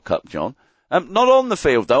the World Cup, John. Not on the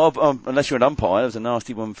field, though, unless you're an umpire. There was a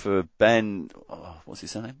nasty one for Ben. What's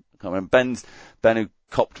his name? I can't remember. Ben who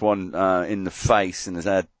copped one in the face and has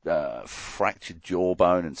had fractured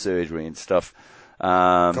jawbone and surgery and stuff.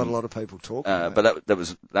 Got a lot of people talking about but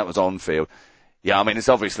that was on field. Yeah, I mean, it's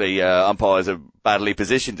obviously umpires are badly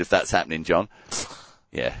positioned if that's happening, John.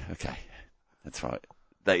 Yeah, okay. That's right.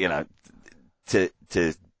 That, to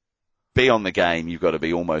be on the game, you've got to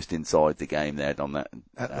be almost inside the game there on that.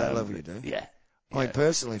 At that level you do? Yeah. I mean,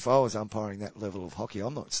 personally, if I was umpiring that level of hockey,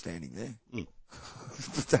 I'm not standing there.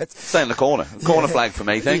 Stay in the corner. Corner flag for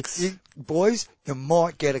me, thanks. Boys, you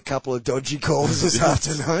might get a couple of dodgy calls this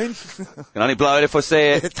afternoon. Can only blow it if I see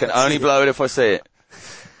it. Can only blow it if I see it.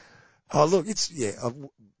 Oh, look,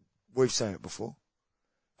 we've seen it before.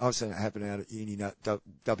 I've seen it happen out at Uni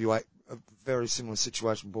WA. A very similar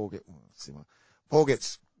situation. Ball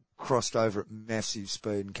gets crossed over at massive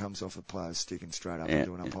speed and comes off a player's stick and straight up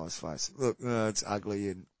into an umpire's face. Look, it's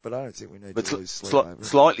ugly, but I don't think we need to lose sleep over it.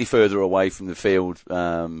 Slightly further away from the field,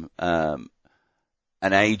 an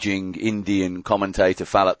aging Indian commentator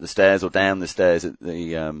fell up the stairs or down the stairs at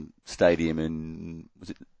the stadium in, was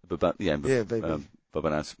it Bhubaneswar?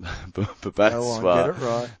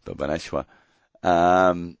 Bhubaneswar.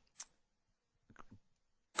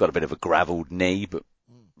 Got a bit of a gravelled knee, but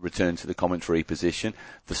returned to the commentary position.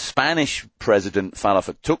 The Spanish president fell off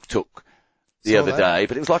a tuk-tuk the other day,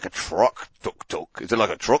 but it was like a truck tuk-tuk. Is it like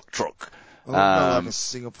a truck? Oh, not like a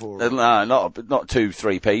Singapore. No, not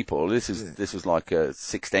 2-3 people. This was like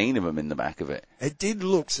 16 of them in the back of it. It did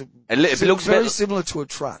look. It looks very similar to a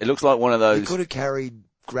truck. It looks like one of those. It could have carried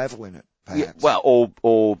gravel in it, perhaps. Yeah, well,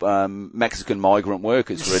 or Mexican migrant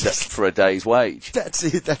workers for a day's wage. That's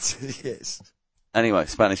it. Yes. Anyway,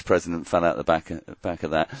 Spanish president fell out the back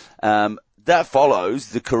of that. That follows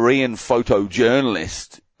the Korean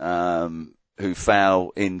photojournalist who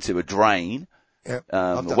fell into a drain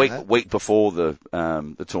week before the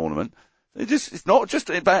tournament. It's not just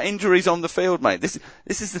about injuries on the field, mate. This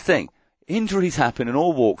is the thing. Injuries happen in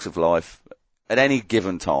all walks of life at any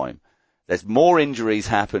given time. There's more injuries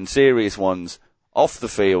happen, serious ones, off the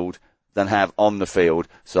field than have on the field.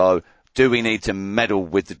 So, do we need to meddle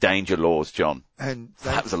with the danger laws, John? And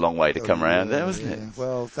that was a long way to come around there, wasn't it?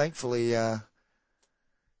 Well, thankfully,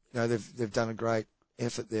 they've done a great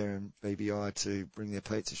effort there in BBI to bring their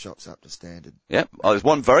pizza shops up to standard. Yep. There's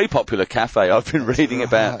one very popular cafe I've been reading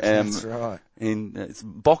about. That's right. It's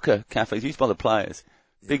Boca Cafe. It's used by the players.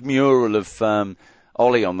 Yeah. Big mural of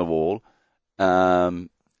Ollie on the wall, and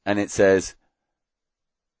it says,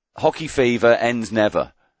 "Hockey fever ends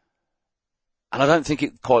never." And I don't think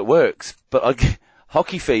it quite works, but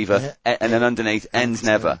hockey fever, and then underneath, ends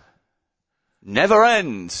never. Never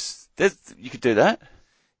ends. You could do that.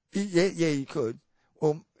 Yeah, you could.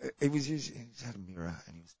 Well, he had a mirror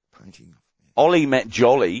and he was painting. Ollie met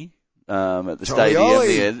Jolly, at the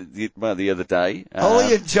stadium the other day.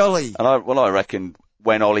 Ollie and Jolly. And I reckon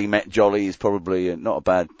When Ollie Met Jolly is probably not a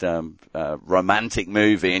bad, romantic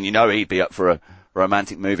movie, and he'd be up for a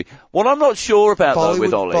romantic movie. What I'm not sure about though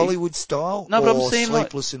with Ollie. Bollywood style? No, but I'm seeing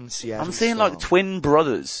Sleepless in Seattle I'm seeing style. like twin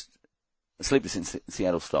brothers. Sleepless in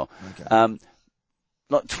Seattle style. Okay.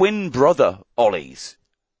 Like twin brother Ollies.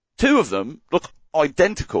 Two of them look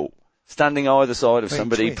identical, standing either side of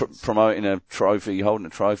somebody promoting a trophy, holding a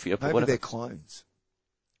trophy up or whatever. Maybe they're clones.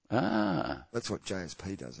 Ah. That's what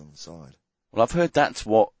JSP does on the side. Well, I've heard that's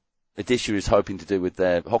what Odisha is hoping to do with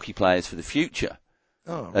their hockey players for the future.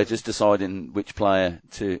 Oh, right. They're just deciding which player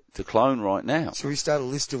to clone right now. Shall we start a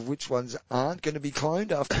list of which ones aren't going to be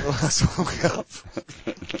cloned after the last World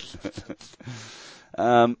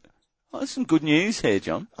Cup? There's some good news here,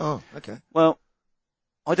 John. Oh, okay. Well,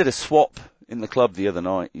 I did a swap in the club the other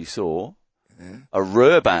night, you saw. Yeah. A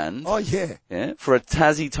Rurband. Oh, yeah. Yeah, for a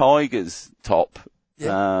Tassie Tigers top.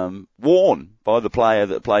 Yeah. Worn by the player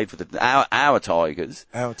that played for our Tigers.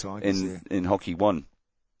 Our Tigers, in Hockey 1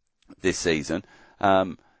 this season.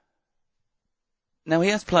 Now he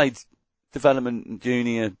has played development and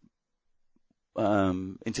junior,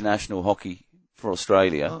 international hockey for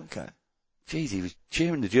Australia. Oh, okay. Jeez, he was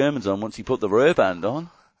cheering the Germans on once he put the Rurband on.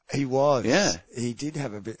 He was. Yeah. He did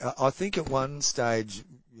have a bit. I think at one stage,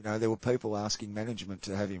 there were people asking management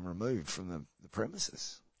to have him removed from the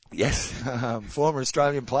premises. Yes. Former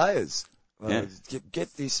Australian players. Yeah.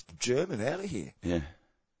 Get this German out of here. Yeah.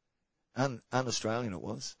 Un-Australian it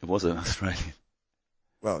was. It was an Australian.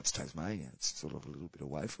 Well, it's Tasmania. It's sort of a little bit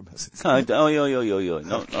away from us. No,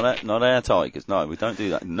 not our Tigers. No, we don't do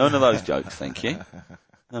that. None of those jokes, thank you.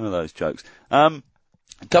 None of those jokes. A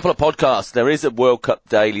couple of podcasts. There is a World Cup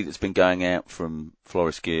daily that's been going out from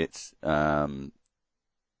Floris Geertz, under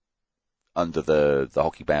the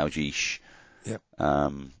Hockey Baujish,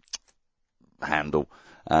 handle.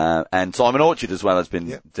 And Simon Orchard as well has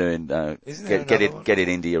been doing, Get It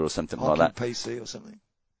India or something Hockey like that. PC or something?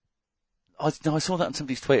 I saw that on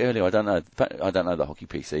somebody's tweet earlier. I don't know the Hockey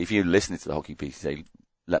PC. If you're listening to the Hockey PC,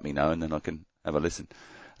 let me know and then I can have a listen.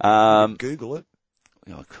 Google it.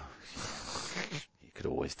 You could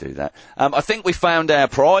always do that. I think we found our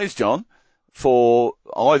prize, John, for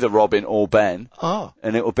either Robin or Ben. Oh.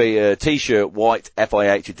 And it will be a t-shirt, white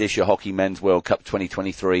FIH Odisha Hockey Men's World Cup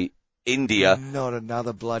 2023 India. Not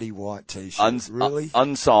another bloody white t-shirt. Really?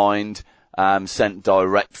 Unsigned, sent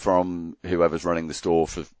direct from whoever's running the store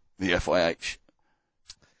for the FIH.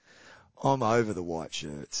 I'm over the white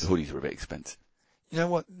shirts. The hoodies are a bit expensive. You know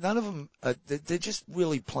what? None of them, they're just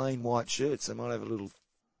really plain white shirts. They might have a little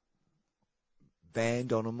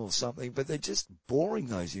band on them or something, but they're just boring,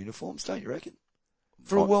 those uniforms, don't you reckon?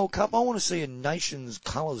 For a World Cup, I want to see a nation's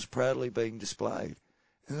colours proudly being displayed.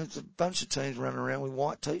 And there's a bunch of teams running around with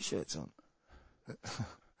white t-shirts on.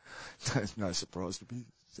 There's no surprise to be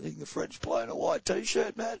seeing the French play in a white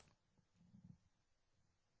t-shirt, Matt.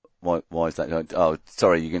 Why is that? Oh,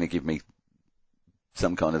 sorry, you're going to give me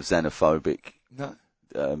some kind of xenophobic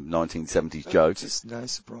 1970s joke. Just no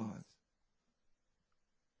surprise.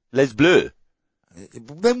 Les Bleus.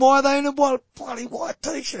 Then why are they in a bloody white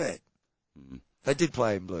t-shirt? They did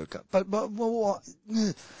play in blue cup, but what?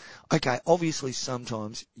 Okay, obviously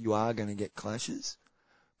sometimes you are going to get clashes,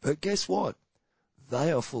 but guess what?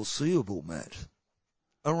 They are foreseeable, Matt.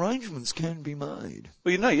 Arrangements can be made.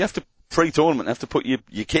 Well, you have to pre-tournament have to put your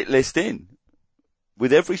kit list in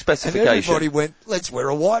with every specification. And everybody went, let's wear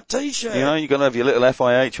a white t-shirt. You're going to have your little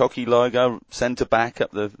FIH hockey logo, centre back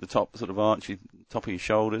up the top sort of arch, top of your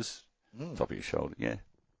shoulders. Top of your shoulder, yeah.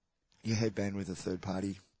 Your headband with a third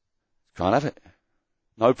party. Can't have it.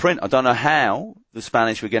 No print. I don't know how the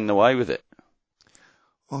Spanish were getting away with it.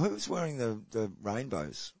 Well, who's wearing the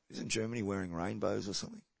rainbows? Isn't Germany wearing rainbows or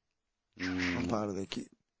something? On part of their kit.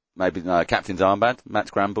 Maybe no, captain's armband,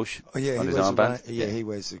 Matt Grambusch. Oh yeah, on he his wears armband. he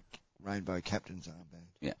wears the rainbow captain's armband.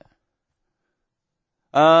 Yeah.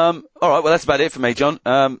 All right, well that's about it for me, John.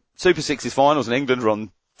 Super Sixes finals in England are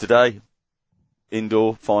on today.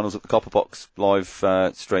 Indoor finals at the Copper Box, live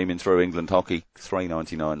streaming through England Hockey,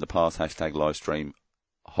 $3.99 the pass, #live stream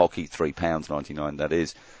hockey, £3.99 that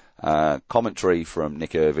is. Commentary from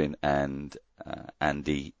Nick Irvin and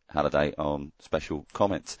Andy Halliday on special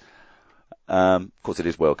comments. Of course it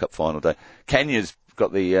is World Cup final day. Kenya's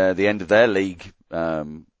got the end of their league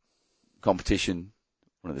competition,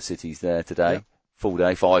 one of the cities there today. Yep. Full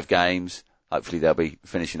day, 5 games. Hopefully they'll be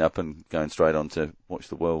finishing up and going straight on to watch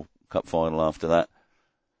the World Cup final after that.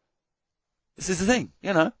 This is the thing,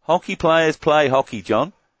 hockey players play hockey,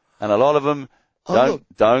 John, and a lot of them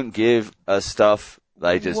don't give a stuff.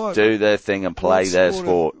 They just do their thing and play their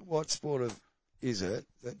sport. What sport is it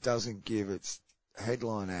that doesn't give its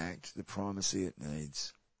headline act the primacy it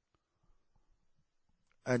needs?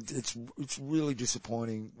 And it's really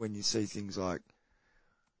disappointing when you see things like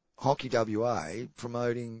Hockey WA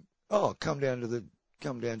promoting, come down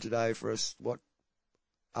today for us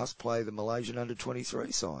play the Malaysian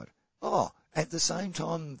under-23 side. At the same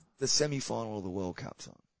time the semi-final of the World Cup's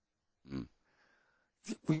on.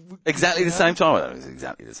 Exactly the same time. It was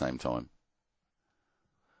exactly the same time.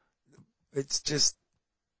 It's just,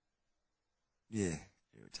 irritating.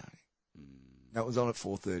 That was on at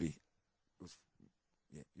 4:30.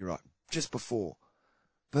 Yeah, you're right. Just before.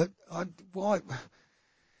 But why?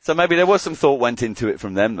 So maybe there was some thought went into it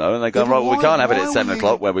from them though, and they go, right, well, we can't have it at 7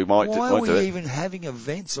 o'clock where we might do it. Why are we even having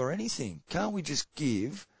events or anything? Can't we just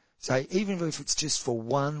say, even if it's just for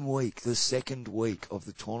 1 week, the second week of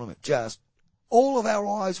the tournament, just all of our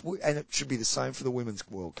eyes, and it should be the same for the Women's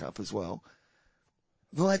World Cup as well.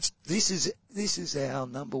 Well, this is our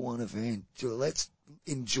number one event. So let's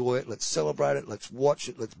enjoy it. Let's celebrate it. Let's watch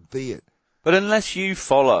it. Let's be it. But unless you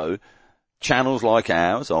follow channels like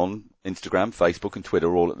ours on Instagram, Facebook and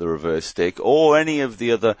Twitter, all at the Reverse Stick, or any of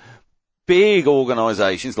the other big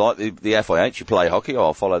organisations like the FIH, you play hockey,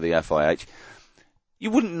 I'll follow the FIH,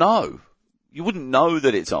 you wouldn't know. You wouldn't know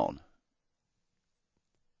that it's on.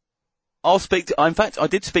 I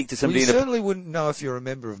did speak to somebody. You certainly wouldn't know if you're a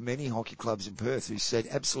member of many hockey clubs in Perth who said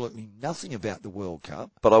absolutely nothing about the World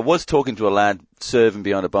Cup. But I was talking to a lad serving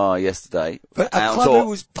behind a bar yesterday. But a club who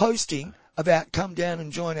was posting about come down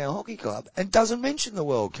and join our hockey club and doesn't mention the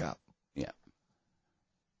World Cup.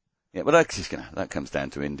 Yeah, but that comes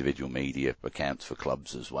down to individual media accounts for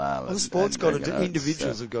clubs as well. Well, the sport's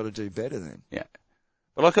individuals have got to do better then. Yeah.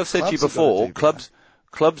 But like I've said to you before,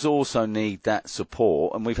 clubs also need that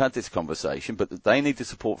support, and we've had this conversation, but they need the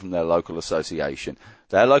support from their local association.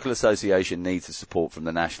 Their local association needs the support from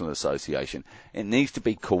the national association. It needs to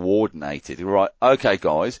be coordinated. Right, okay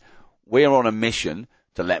guys, we're on a mission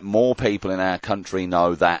to let more people in our country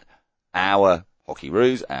know that our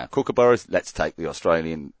Hockeyroos, our Kookaburras, let's take the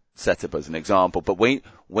Australian setup as an example, but we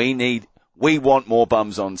want more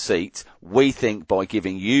bums on seats. We think by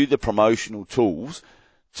giving you the promotional tools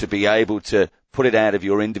to be able to put it out of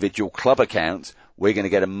your individual club accounts, we're going to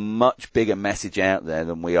get a much bigger message out there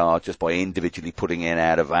than we are just by individually putting it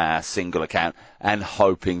out of our single account and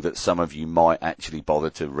hoping that some of you might actually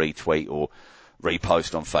bother to retweet or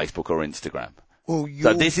repost on Facebook or Instagram.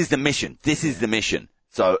 So this is the mission. This is the mission.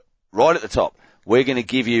 So right at the top, we're going to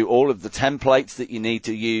give you all of the templates that you need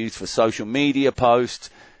to use for social media posts.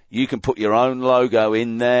 You can put your own logo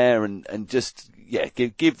in there and just,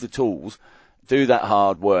 give the tools, do that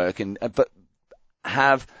hard work but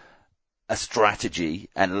have a strategy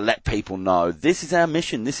and let people know this is our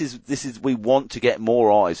mission. This is, we want to get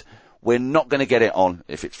more eyes. We're not going to get it on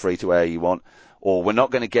if it's free to air you want, or we're not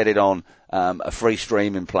going to get it on a free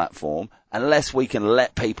streaming platform unless we can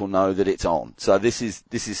let people know that it's on. So this is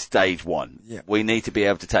stage one. Yeah. We need to be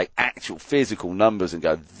able to take actual physical numbers and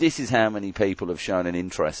go, this is how many people have shown an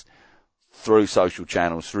interest through social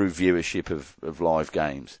channels, through viewership of live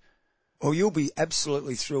games. Well, you'll be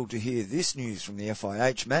absolutely thrilled to hear this news from the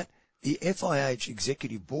FIH, Matt. The FIH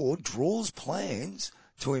Executive Board draws plans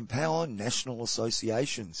to empower national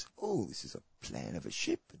associations. Oh, this is a plan of a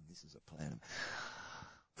ship, and this is a plan of...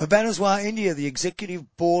 For Bhaneswar, India, the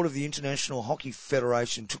Executive Board of the International Hockey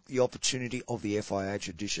Federation took the opportunity of the FIH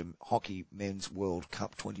Edition Hockey Men's World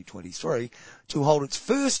Cup 2023 to hold its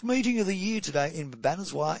first meeting of the year today in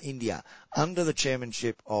Bhaneswar, India, under the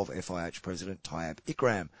chairmanship of FIH President Tayyab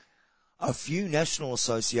Ikram. A few National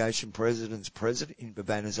Association presidents present in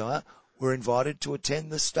Bhaneswar were invited to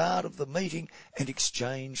attend the start of the meeting and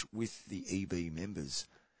exchange with the EB members.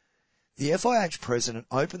 The FIH president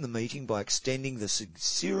opened the meeting by extending the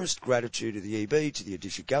sincerest gratitude of the EB to the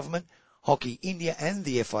Odisha government, Hockey India and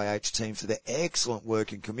the FIH team for their excellent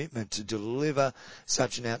work and commitment to deliver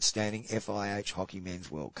such an outstanding FIH Hockey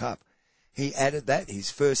Men's World Cup. He added that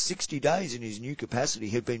his first 60 days in his new capacity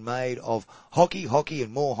had been made of hockey, hockey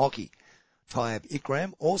and more hockey. Tayyab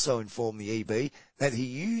Ikram also informed the EB that he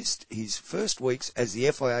used his first weeks as the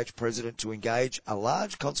FIH president to engage a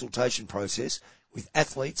large consultation process with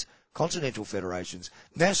athletes, continental federations,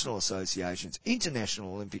 national associations,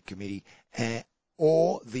 International Olympic Committee,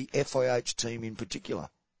 or the FIH team in particular.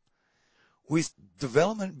 With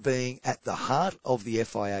development being at the heart of the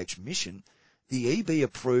FIH mission, the EB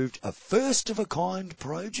approved a first-of-a-kind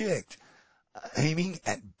project aiming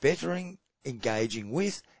at bettering, engaging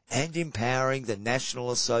with, and empowering the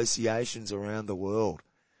national associations around the world.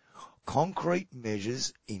 Concrete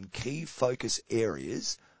measures in key focus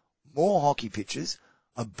areas, more hockey pitches,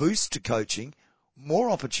 a boost to coaching, more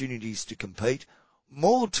opportunities to compete,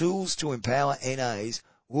 more tools to empower NAs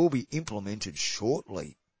will be implemented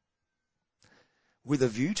shortly. With a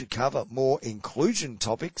view to cover more inclusion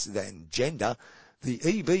topics than gender, the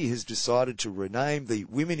EB has decided to rename the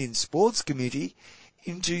Women in Sports Committee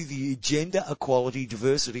into the Gender Equality,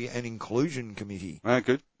 Diversity and Inclusion Committee.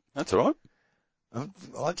 Good. That's all right.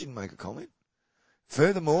 I didn't make a comment.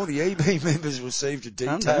 Furthermore, the EB members received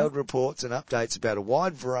detailed reports and updates about a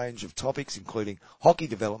wide range of topics, including hockey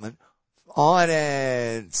development,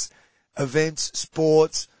 finance, events,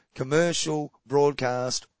 sports, commercial,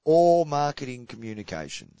 broadcast, or marketing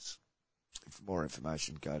communications. For more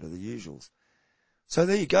information, go to the usuals. So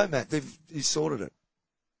there you go, Matt. He's sorted it.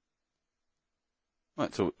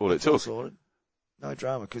 That's all it took. Sorted. No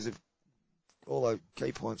drama, because all those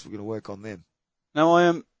key points, we're going to work on them.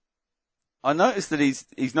 Now, I noticed that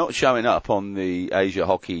he's not showing up on the Asia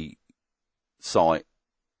Hockey site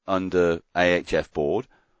under AHF board.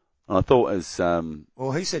 And I thought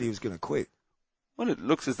well, he said he was going to quit. Well, it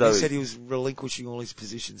looks as though he said he was relinquishing all his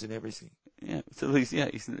positions and everything. Yeah, so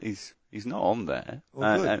he's not on there.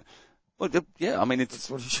 Well, good. I mean, that's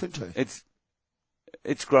what he should do.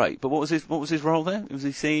 It's great. But what was his role there? Was he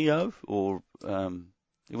CEO or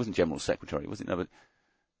he wasn't general secretary, was he? No, but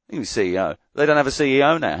he was CEO. They don't have a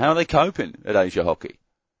CEO now. How are they coping at Asia Hockey?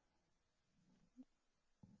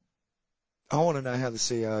 I want to know how the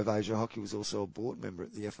CEO of Asia Hockey was also a board member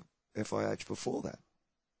at the FIH before that,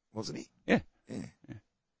 wasn't he? Yeah.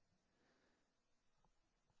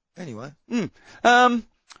 Anyway.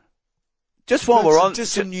 Just while we're on,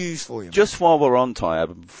 just some news for you. Just while we're on,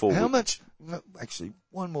 Tayyab, before actually,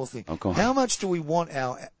 one more thing. Oh, go on. How much do we want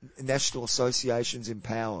our national associations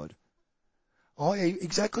empowered?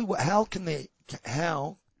 Exactly how can the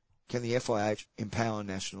FIH empower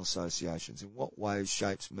national associations? In what ways,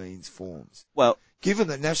 shapes, means, forms? Well, given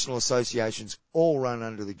that national associations all run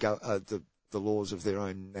under the laws of their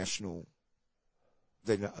own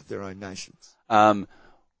their own nations.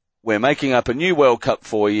 We're making up a new World Cup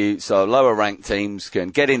for you, so lower ranked teams can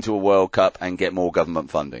get into a World Cup and get more government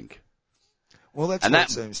funding. Well, that's what it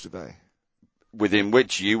seems to be. Within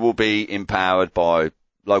which you will be empowered by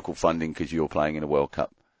local funding because you're playing in a World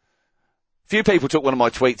Cup. Few people took one of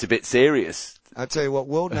my tweets a bit serious. I tell you what,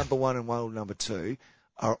 world number 1 and world number 2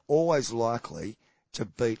 are always likely to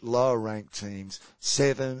beat lower ranked teams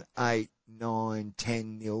 7, 8, 9,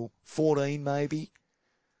 10-0, 14 maybe.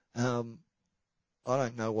 I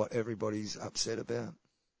don't know what everybody's upset about,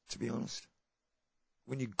 to be honest.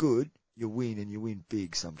 When you're good, you win, and you win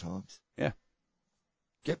big sometimes. Yeah.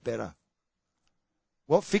 Get better.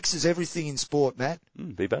 What fixes everything in sport, Matt?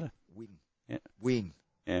 Be better. Win. Yeah. Win.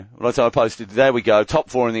 Yeah. Well, so I posted, there we go, top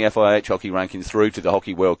 4 in the FIH hockey rankings through to the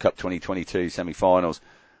Hockey World Cup 2022 semi-finals.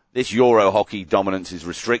 This Euro hockey dominance is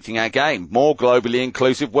restricting our game. More globally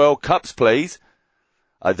inclusive World Cups, please.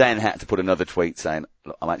 I then had to put another tweet saying,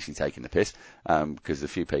 look, I'm actually taking the piss, because a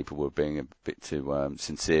few people were being a bit too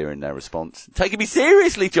sincere in their response. Taking me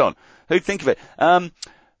seriously, John. Who'd think of it?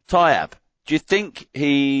 Tayyab, do you think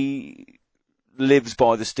he lives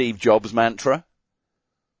by the Steve Jobs mantra?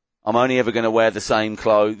 I'm only ever going to wear the same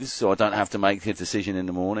clothes, so I don't have to make the decision in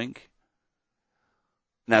the morning.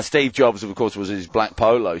 Now, Steve Jobs, of course, was his black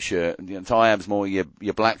polo shirt. Tayyab's more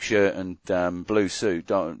your black shirt and blue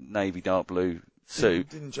suit, navy dark blue suit.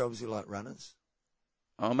 Didn't Jobs like runners?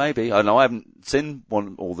 Oh, maybe. I know. I haven't seen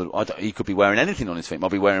one. He could be wearing anything on his feet.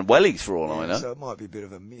 Might be wearing wellies for all I know. So it might be a bit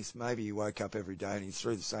of a miss. Maybe he woke up every day and he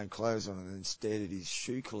threw the same clothes on and then stared at his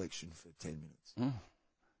shoe collection for 10 minutes.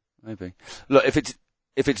 Maybe. Look,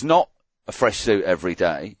 if it's not a fresh suit every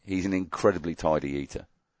day, he's an incredibly tidy eater.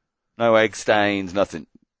 No egg stains, nothing.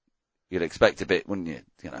 You'd expect a bit, wouldn't you?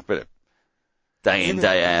 You know, a bit of day in,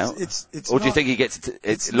 day out? It's or do you think he gets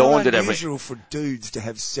it's laundered not every... unusual for dudes to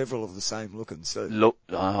have several of the same looking suit. Look,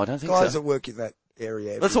 I don't think Guys so. that work in that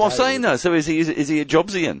area. That's what I'm saying, though. So is he a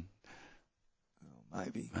Jobsian?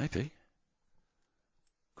 Maybe.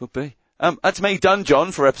 Could be. That's me done,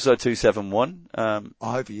 John, for episode 271. I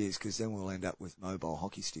hope he is, because then we'll end up with mobile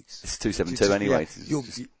hockey sticks. It's 272 anyway. Yeah,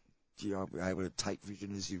 you'll be able to take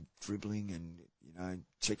vision as you're dribbling and,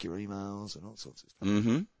 check your emails and all sorts of stuff.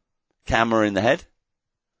 Mm-hmm. Camera in the head?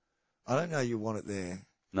 I don't know you want it there.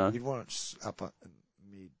 No. You'd want it up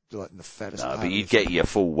mid, like in the fattest No, part. but you get your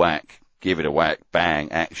full whack. Give it a whack.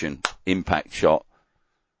 Bang. Action. Impact shot.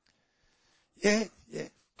 Yeah.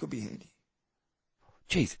 Could be handy.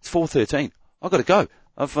 Jeez, it's 4:13. I've got to go.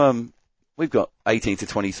 We've got 18 to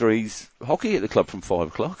 23s hockey at the club from 5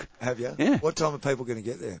 o'clock. Have you? Yeah. What time are people going to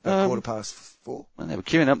get there? About 4:15? Well, they were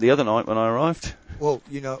queuing up the other night when I arrived. Well,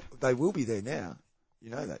 they will be there now. You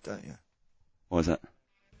know that, don't you? Why is that?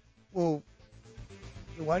 Well,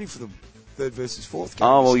 you're waiting for the third versus fourth game.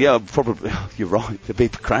 Oh, well, yeah, probably. You're right. There'll be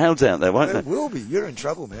crowds out there, won't there? There will be. You're in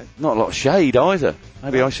trouble, man. Not a lot of shade either.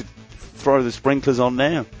 Maybe I should throw the sprinklers on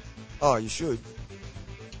now. Oh, you should.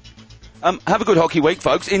 Have a good hockey week,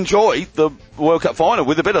 folks. Enjoy the World Cup final.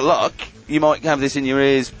 With a bit of luck, you might have this in your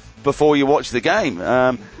ears before you watch the game.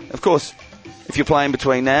 Of course, if you're playing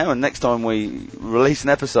between now and next time we release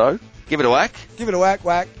an episode, give it a whack. Give it a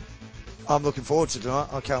whack. I'm looking forward to tonight.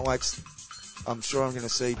 I can't wait. I'm sure I'm going to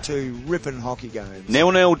see 2 ripping hockey games.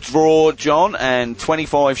 0-0 draw, John, and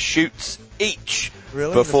 25 shoots each.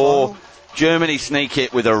 Really? Before Germany sneak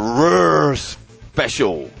it with a rrr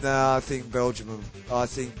special. No, I think Belgium. I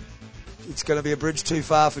think it's going to be a bridge too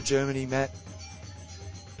far for Germany, Matt.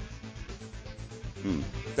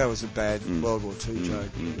 That was a bad World War II joke.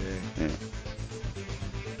 Yeah.